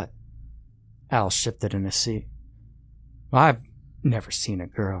what? Al shifted in his seat. I've never seen a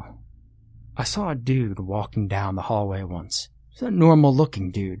girl. I saw a dude walking down the hallway once. He's a normal-looking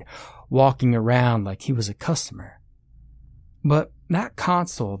dude, walking around like he was a customer. But that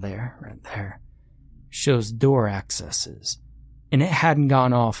console there, right there, shows door accesses, and it hadn't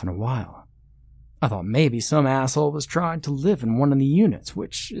gone off in a while. I thought maybe some asshole was trying to live in one of the units,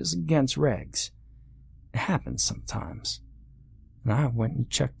 which is against regs. It happens sometimes. And I went and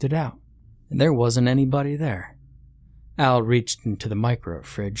checked it out, and there wasn't anybody there. Al reached into the micro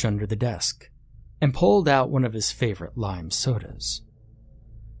fridge under the desk and pulled out one of his favorite lime sodas.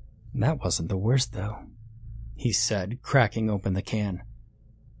 That wasn't the worst, though, he said, cracking open the can.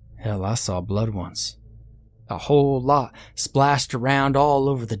 Hell, I saw blood once. A whole lot splashed around all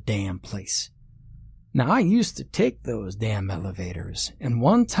over the damn place. Now, I used to take those damn elevators, and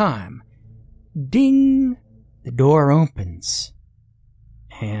one time, ding, the door opens.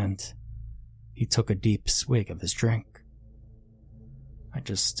 And he took a deep swig of his drink. I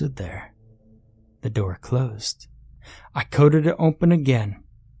just stood there. The door closed. I coated it open again,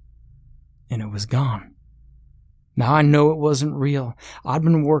 and it was gone. Now, I know it wasn't real. I'd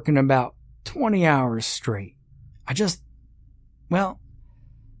been working about 20 hours straight. I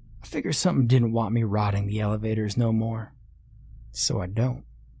figured something didn't want me rotting the elevators no more, so I don't.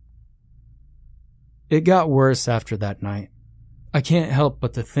 It got worse after that night. I can't help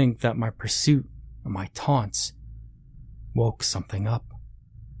but to think that my pursuit and my taunts woke something up.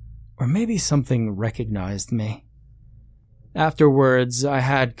 Or maybe something recognized me. Afterwards, I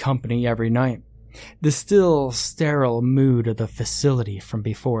had company every night. The still, sterile mood of the facility from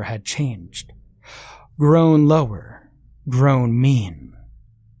before had changed. Grown lower, grown mean.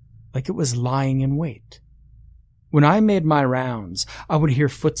 Like it was lying in wait. When I made my rounds, I would hear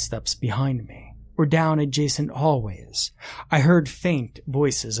footsteps behind me, or down adjacent hallways. I heard faint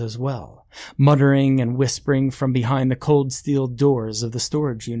voices as well, muttering and whispering from behind the cold steel doors of the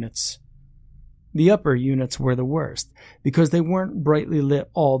storage units. The upper units were the worst, because they weren't brightly lit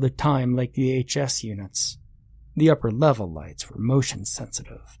all the time like the HS units. The upper level lights were motion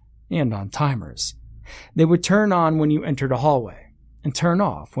sensitive, and on timers. They would turn on when you entered a hallway, and turn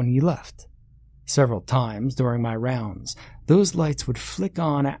off when you left. Several times during my rounds, those lights would flick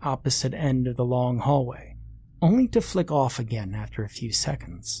on at opposite end of the long hallway, only to flick off again after a few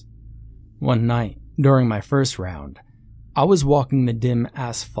seconds. One night, during my first round, I was walking the dim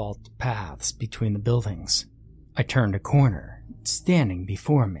asphalt paths between the buildings. I turned a corner, and standing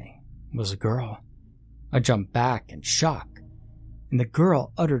before me was a girl. I jumped back in shock, and the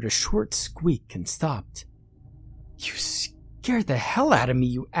girl uttered a short squeak and stopped. You scared the hell out of me,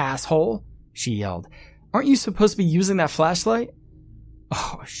 you asshole, she yelled. Aren't you supposed to be using that flashlight?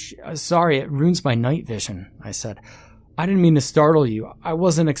 Oh, sorry, it ruins my night vision, I said. I didn't mean to startle you. I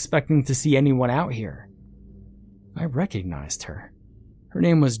wasn't expecting to see anyone out here. I recognized her. Her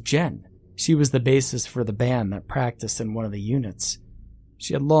name was Jen. She was the bassist for the band that practiced in one of the units.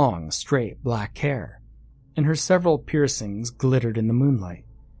 She had long, straight black hair, and her several piercings glittered in the moonlight.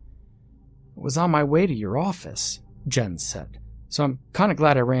 I was on my way to your office, Jen said, so I'm kind of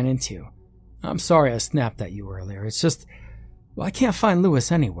glad I ran into you. I'm sorry I snapped at you earlier. It's just, I can't find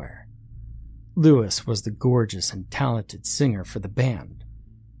Lewis anywhere. Lewis was the gorgeous and talented singer for the band,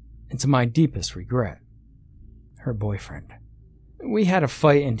 and to my deepest regret, her boyfriend. We had a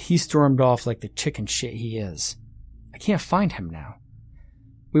fight and he stormed off like the chicken shit he is. I can't find him now.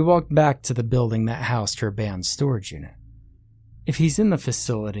 We walked back to the building that housed her band's storage unit. If he's in the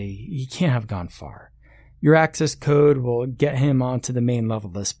facility, he can't have gone far. Your access code will get him onto the main level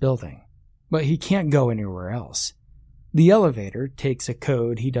of this building, but he can't go anywhere else. The elevator takes a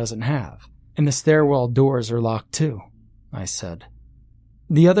code he doesn't have, And the stairwell doors are locked too, I said.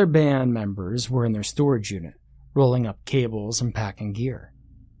 The other band members were in their storage unit, rolling up cables and packing gear.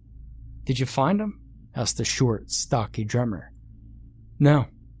 Did you find him? Asked the short, stocky drummer. No,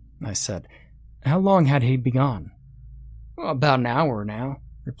 I said. How long had he been gone? Well, about an hour now,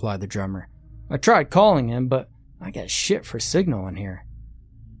 replied the drummer. I tried calling him, but I got shit for signal in here.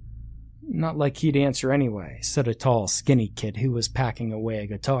 Not like he'd answer anyway, said a tall, skinny kid who was packing away a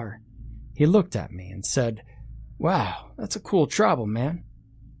guitar. He looked at me and said, Wow, that's a cool trouble, man,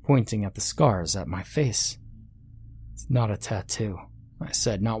 pointing at the scars at my face. It's not a tattoo, I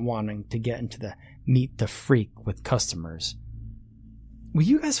said, not wanting to get into the meet the freak with customers. Will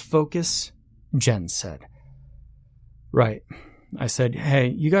you guys focus? Jen said. Right, I said. Hey,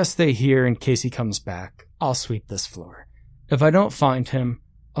 you guys stay here in case he comes back. I'll sweep this floor. If I don't find him,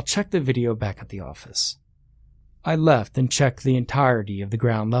 I'll check the video back at the office. I left and checked the entirety of the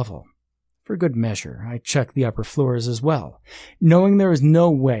ground level. For good measure, I checked the upper floors as well, knowing there was no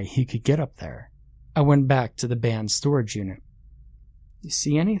way he could get up there. I went back to the band's storage unit. You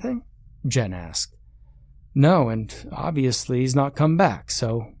see anything? Jen asked. No, and obviously he's not come back,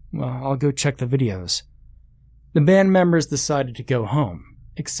 so, well, I'll go check the videos. The band members decided to go home,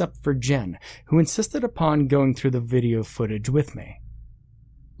 except for Jen, who insisted upon going through the video footage with me.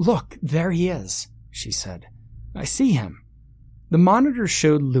 Look, there he is, she said. I see him. The monitor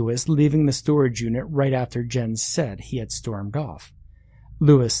showed Lewis leaving the storage unit right after Jen said he had stormed off.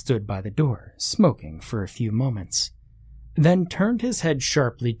 Lewis stood by the door, smoking for a few moments, then turned his head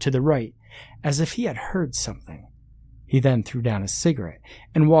sharply to the right, as if he had heard something. He then threw down his cigarette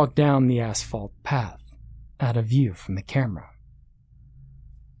and walked down the asphalt path, out of view from the camera.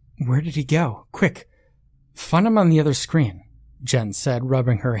 Where did he go? Quick, find him on the other screen, Jen said,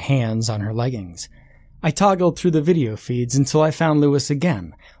 rubbing her hands on her leggings. I toggled through the video feeds until I found Lewis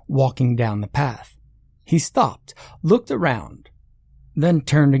again, walking down the path. He stopped, looked around, then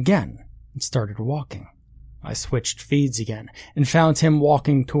turned again and started walking. I switched feeds again and found him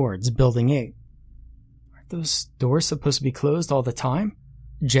walking towards Building 8. Aren't those doors supposed to be closed all the time?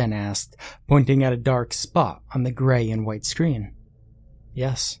 Jen asked, pointing at a dark spot on the gray and white screen.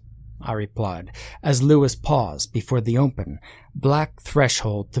 Yes, I replied, as Lewis paused before the open, black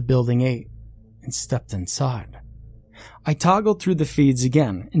threshold to Building 8 and stepped inside. I toggled through the feeds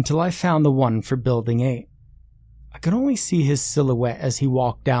again until I found the one for Building 8. I could only see his silhouette as he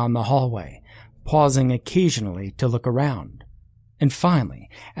walked down the hallway, pausing occasionally to look around. And finally,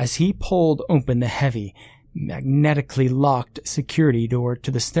 as he pulled open the heavy, magnetically locked security door to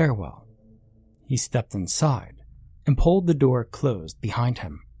the stairwell, he stepped inside and pulled the door closed behind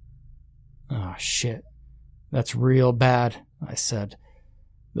him. Oh, shit. That's real bad, I said.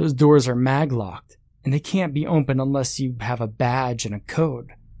 Those doors are mag-locked, and they can't be opened unless you have a badge and a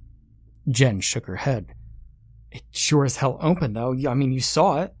code. Jen shook her head. It sure as hell opened, though. I mean, you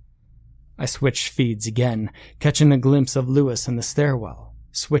saw it. I switched feeds again, catching a glimpse of Lewis in the stairwell,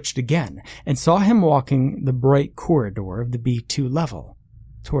 switched again, and saw him walking the bright corridor of the B2 level,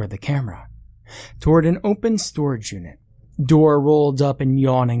 toward the camera, toward an open storage unit, door rolled up and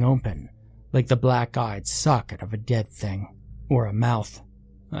yawning open, like the black-eyed socket of a dead thing, or a mouth.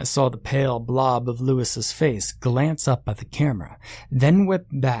 I saw the pale blob of Lewis's face glance up at the camera, then whip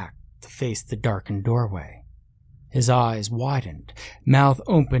back to face the darkened doorway. His eyes widened, mouth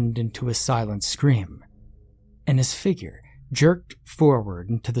opened into a silent scream, and his figure jerked forward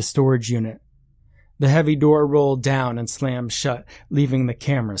into the storage unit. The heavy door rolled down and slammed shut, leaving the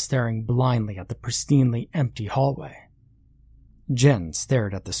camera staring blindly at the pristinely empty hallway. Jen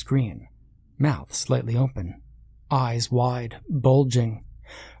stared at the screen, mouth slightly open, eyes wide, bulging,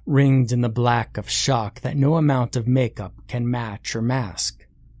 ringed in the black of shock that no amount of makeup can match or mask.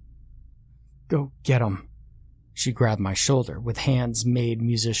 Go get him. She grabbed my shoulder with hands made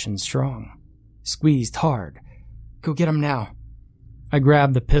musician strong, squeezed hard. Go get him now. I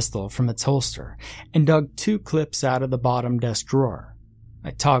grabbed the pistol from its holster and dug 2 clips out of the bottom desk drawer.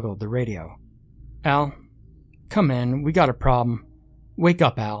 I toggled the radio. Al, come in. We got a problem. Wake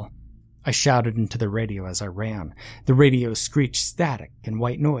up, Al. I shouted into the radio as I ran. The radio screeched static and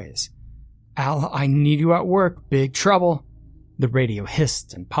white noise. Al, I need you at work. Big trouble. The radio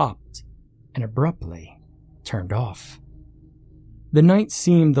hissed and popped, and abruptly turned off. The night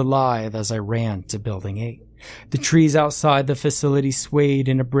seemed alive as I ran to Building 8. The trees outside the facility swayed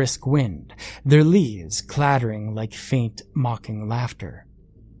in a brisk wind, their leaves clattering like faint, mocking laughter.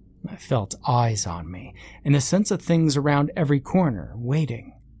 I felt eyes on me, and the sense of things around every corner,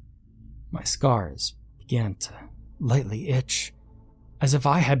 waiting. My scars began to lightly itch, as if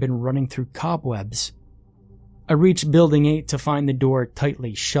I had been running through cobwebs. I reached Building 8 to find the door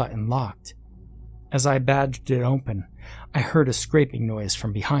tightly shut and locked. As I badged it open, I heard a scraping noise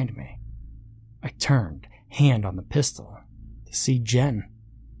from behind me. I turned, hand on the pistol, to see Jen.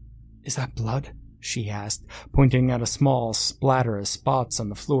 "Is that blood?" she asked, pointing at a small splatter of spots on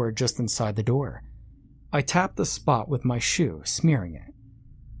the floor just inside the door. I tapped the spot with my shoe, smearing it.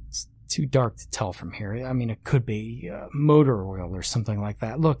 "It's too dark to tell from here. It could be motor oil or something like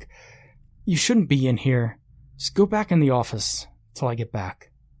that. Look, you shouldn't be in here. Just go back in the office till I get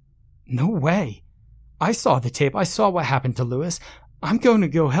back." "No way. I saw the tape. I saw what happened to Lewis. I'm going to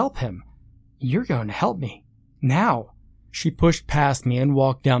go help him. You're going to help me. Now." She pushed past me and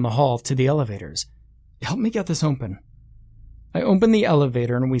walked down the hall to the elevators. "Help me get this open." I opened the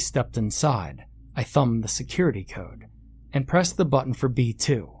elevator and we stepped inside. I thumbed the security code and pressed the button for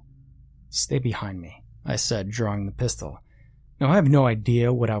B2. "Stay behind me," I said, drawing the pistol. Now, I have no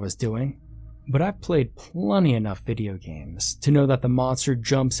idea what I was doing, but I've played plenty enough video games to know that the monster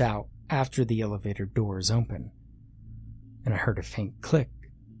jumps out after the elevator doors open. And I heard a faint click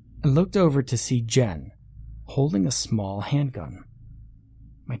and looked over to see Jen holding a small handgun.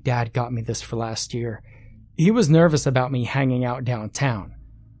 My dad got me this for last year. He was nervous about me hanging out downtown.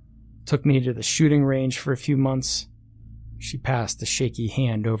 Took me to the shooting range for a few months. She passed a shaky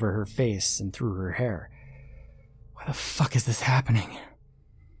hand over her face and through her hair. "Why the fuck is this happening?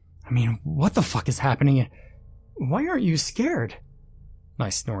 What the fuck is happening? Why aren't you scared?" I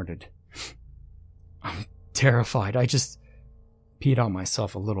snorted. "I'm terrified. I just peed on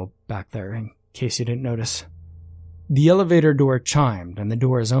myself a little back there, in case you didn't notice." The elevator door chimed and the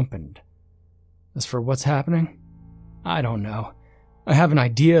doors opened. As for what's happening, I don't know. I have an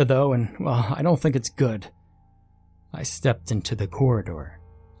idea, though, and, I don't think it's good. I stepped into the corridor,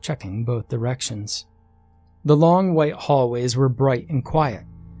 checking both directions. The long white hallways were bright and quiet.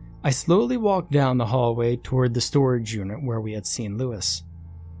 I slowly walked down the hallway toward the storage unit where we had seen Lewis.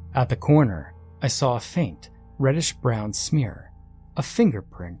 At the corner, I saw a faint, reddish-brown smear, a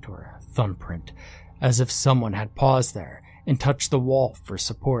fingerprint or a thumbprint, as if someone had paused there and touched the wall for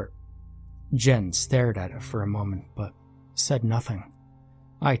support. Jen stared at it for a moment, but said nothing.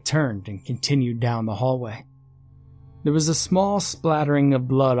 I turned and continued down the hallway. There was a small splattering of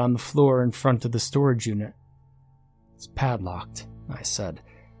blood on the floor in front of the storage unit. "It's padlocked," I said.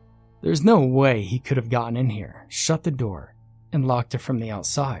 "There's no way he could have gotten in here, shut the door, and locked it from the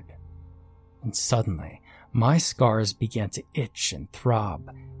outside." And suddenly, my scars began to itch and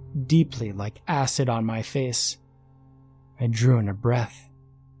throb, deeply like acid on my face. I drew in a breath,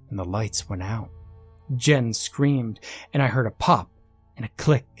 and the lights went out. Jen screamed, and I heard a pop, and a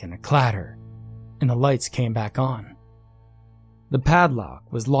click and a clatter, and the lights came back on. The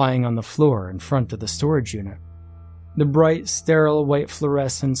padlock was lying on the floor in front of the storage unit. The bright, sterile white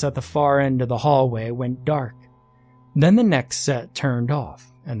fluorescence at the far end of the hallway went dark. Then the next set turned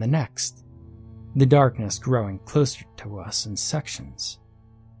off, and the next. The darkness growing closer to us in sections.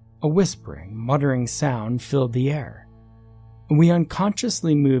 A whispering, muttering sound filled the air. We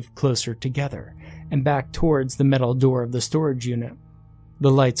unconsciously moved closer together and back towards the metal door of the storage unit.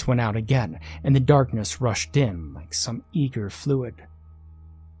 The lights went out again, and the darkness rushed in like some eager fluid.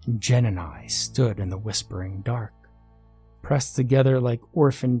 Jen and I stood in the whispering dark, pressed together like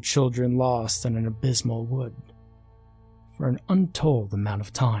orphaned children lost in an abysmal wood, for an untold amount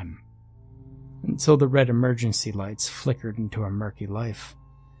of time, until the red emergency lights flickered into a murky life.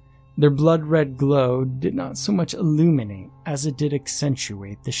 Their blood-red glow did not so much illuminate as it did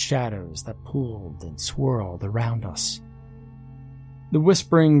accentuate the shadows that pooled and swirled around us. The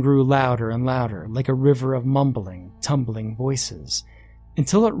whispering grew louder and louder, like a river of mumbling, tumbling voices,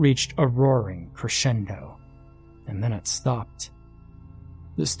 until it reached a roaring crescendo, and then it stopped.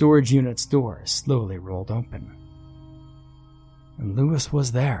 The storage unit's door slowly rolled open. And Lewis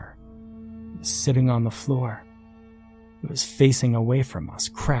was there, sitting on the floor. He was facing away from us,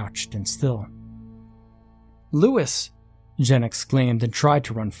 crouched and still. "Lewis!" Jen exclaimed and tried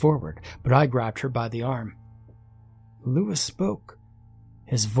to run forward, but I grabbed her by the arm. Lewis spoke,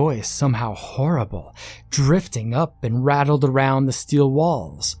 his voice somehow horrible, drifting up and rattled around the steel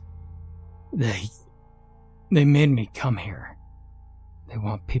walls. They made me come here. They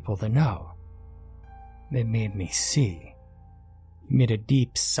want people to know. They made me see." He made a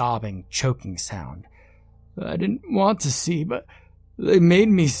deep, sobbing, choking sound. "I didn't want to see, but they made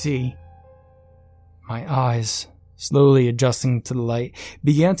me see." My eyes, slowly adjusting to the light,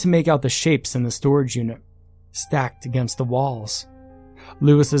 began to make out the shapes in the storage unit, stacked against the walls.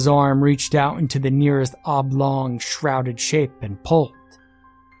 Lewis's arm reached out into the nearest oblong, shrouded shape and pulled.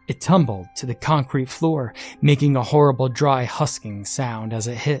 It tumbled to the concrete floor, making a horrible dry husking sound as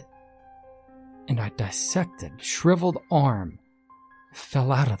it hit. And a dissected, shriveled arm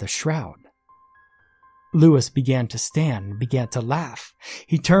fell out of the shroud. Lewis began to stand and began to laugh.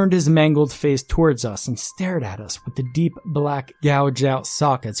 He turned his mangled face towards us and stared at us with the deep black gouged-out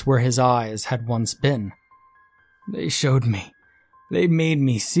sockets where his eyes had once been. "They showed me. They made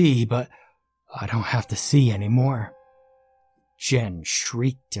me see, but I don't have to see anymore." Jen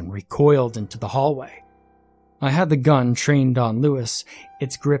shrieked and recoiled into the hallway. I had the gun trained on Lewis,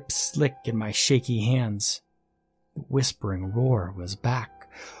 its grip slick in my shaky hands. The whispering roar was back,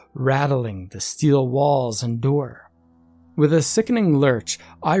 rattling the steel walls and door. With a sickening lurch,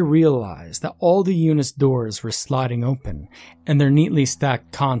 I realized that all the unit's doors were sliding open, and their neatly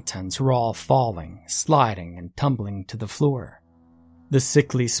stacked contents were all falling, sliding, and tumbling to the floor. The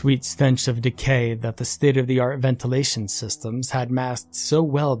sickly sweet stench of decay that the state-of-the-art ventilation systems had masked so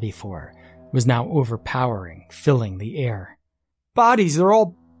well before was now overpowering, filling the air. "Bodies! They're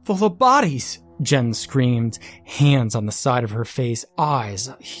all full of bodies!" Jen screamed, hands on the side of her face, eyes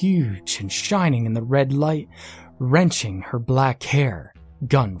huge and shining in the red light, wrenching her black hair,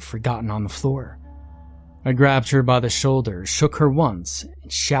 gun forgotten on the floor. I grabbed her by the shoulders, shook her once,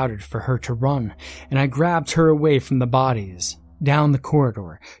 and shouted for her to run, and I grabbed her away from the bodies, down the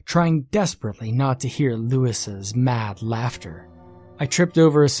corridor, trying desperately not to hear Lewis's mad laughter. I tripped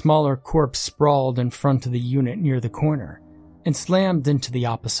over a smaller corpse sprawled in front of the unit near the corner, and slammed into the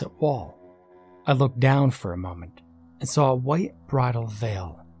opposite wall. I looked down for a moment and saw a white bridal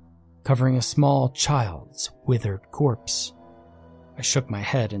veil covering a small child's withered corpse. I shook my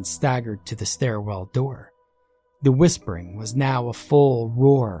head and staggered to the stairwell door. The whispering was now a full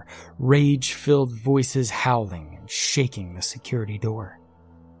roar, rage-filled voices howling and shaking the security door.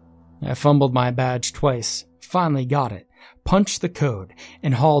 I fumbled my badge twice, finally got it, punched the code,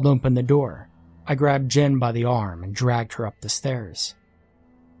 and hauled open the door. I grabbed Jen by the arm and dragged her up the stairs.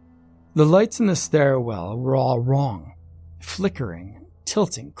 The lights in the stairwell were all wrong, flickering and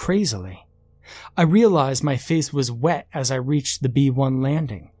tilting crazily. I realized my face was wet as I reached the B1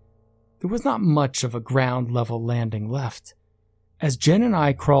 landing. There was not much of a ground-level landing left. As Jen and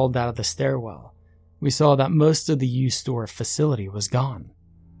I crawled out of the stairwell, we saw that most of the U-Store facility was gone.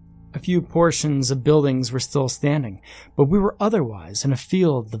 A few portions of buildings were still standing, but we were otherwise in a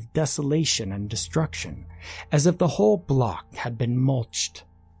field of desolation and destruction, as if the whole block had been mulched.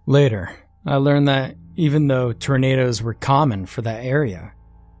 Later, I learned that even though tornadoes were common for that area,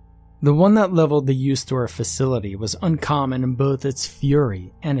 the one that leveled the U-Store facility was uncommon in both its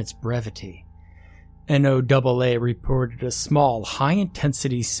fury and its brevity. NOAA reported a small,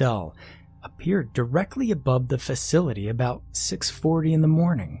 high-intensity cell appeared directly above the facility about 6:40 in the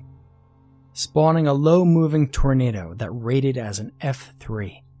morning, spawning a low-moving tornado that rated as an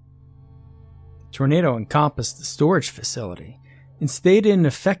F3. The tornado encompassed the storage facility and stayed in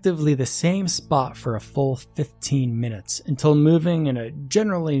effectively the same spot for a full 15 minutes until moving in a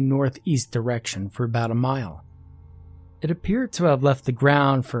generally northeast direction for about a mile. It appeared to have left the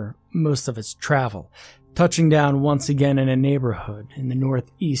ground for most of its travel, touching down once again in a neighborhood in the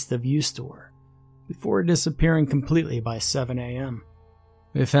northeast of U-Store, before disappearing completely by 7 a.m.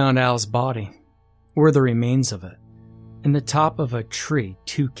 They found Al's body, or the remains of it, in the top of a tree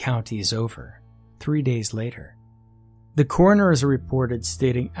 2 counties over, 3 days later. The coroner's reported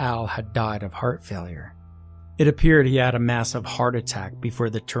stating Al had died of heart failure. It appeared he had a massive heart attack before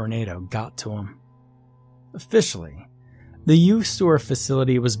the tornado got to him. Officially, the U-Store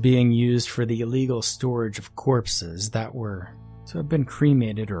facility was being used for the illegal storage of corpses that were to have been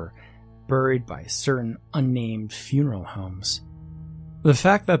cremated or buried by certain unnamed funeral homes. The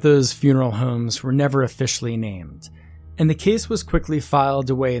fact that those funeral homes were never officially named, and the case was quickly filed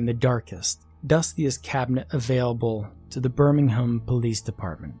away in the darkest, dustiest cabinet available to the Birmingham Police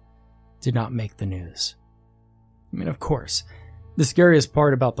Department, did not make the news. I mean, of course, the scariest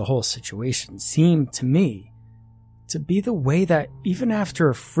part about the whole situation seemed to me to be the way that even after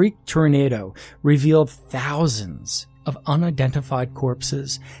a freak tornado revealed thousands of unidentified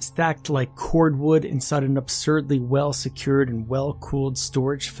corpses stacked like cordwood inside an absurdly well-secured and well-cooled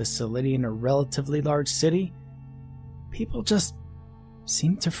storage facility in a relatively large city, people just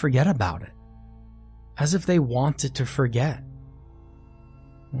seemed to forget about it. As if they wanted to forget.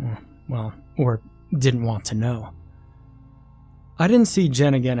 Well, or didn't want to know. I didn't see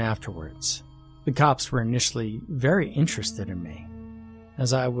Jen again afterwards. The cops were initially very interested in me,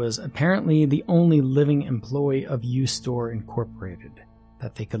 as I was apparently the only living employee of U-Store Incorporated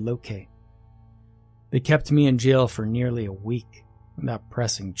that they could locate. They kept me in jail for nearly a week without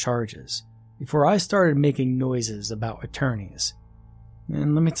pressing charges, before I started making noises about attorneys.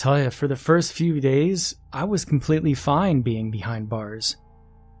 And let me tell you, for the first few days, I was completely fine being behind bars.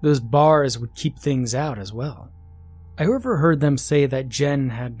 Those bars would keep things out as well. I overheard them say that Jen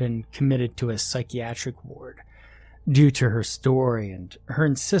had been committed to a psychiatric ward due to her story and her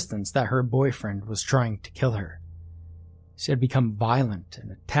insistence that her boyfriend was trying to kill her. She had become violent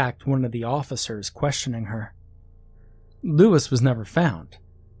and attacked one of the officers questioning her. Lewis was never found,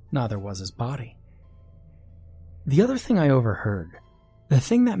 neither was his body. The other thing I overheard, the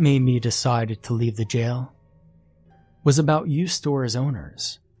thing that made me decide to leave the jail, was about U-Store's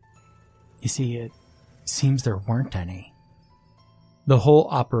owners. You see, it seems there weren't any. The whole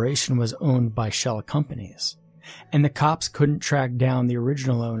operation was owned by shell companies, and the cops couldn't track down the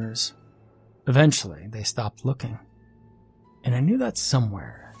original owners. Eventually, they stopped looking. And I knew that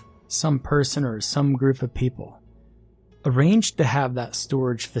somewhere, some person or some group of people arranged to have that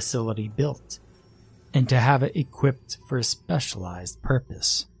storage facility built and to have it equipped for a specialized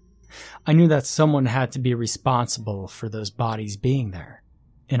purpose. I knew that someone had to be responsible for those bodies being there,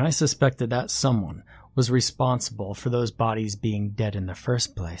 and I suspected that someone was responsible for those bodies being dead in the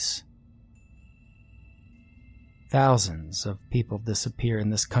first place. Thousands of people disappear in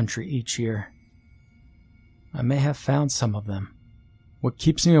this country each year. I may have found some of them. What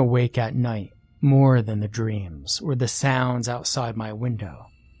keeps me awake at night more than the dreams or the sounds outside my window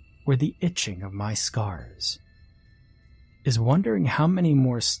or the itching of my scars is wondering how many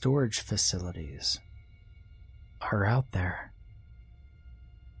more storage facilities are out there.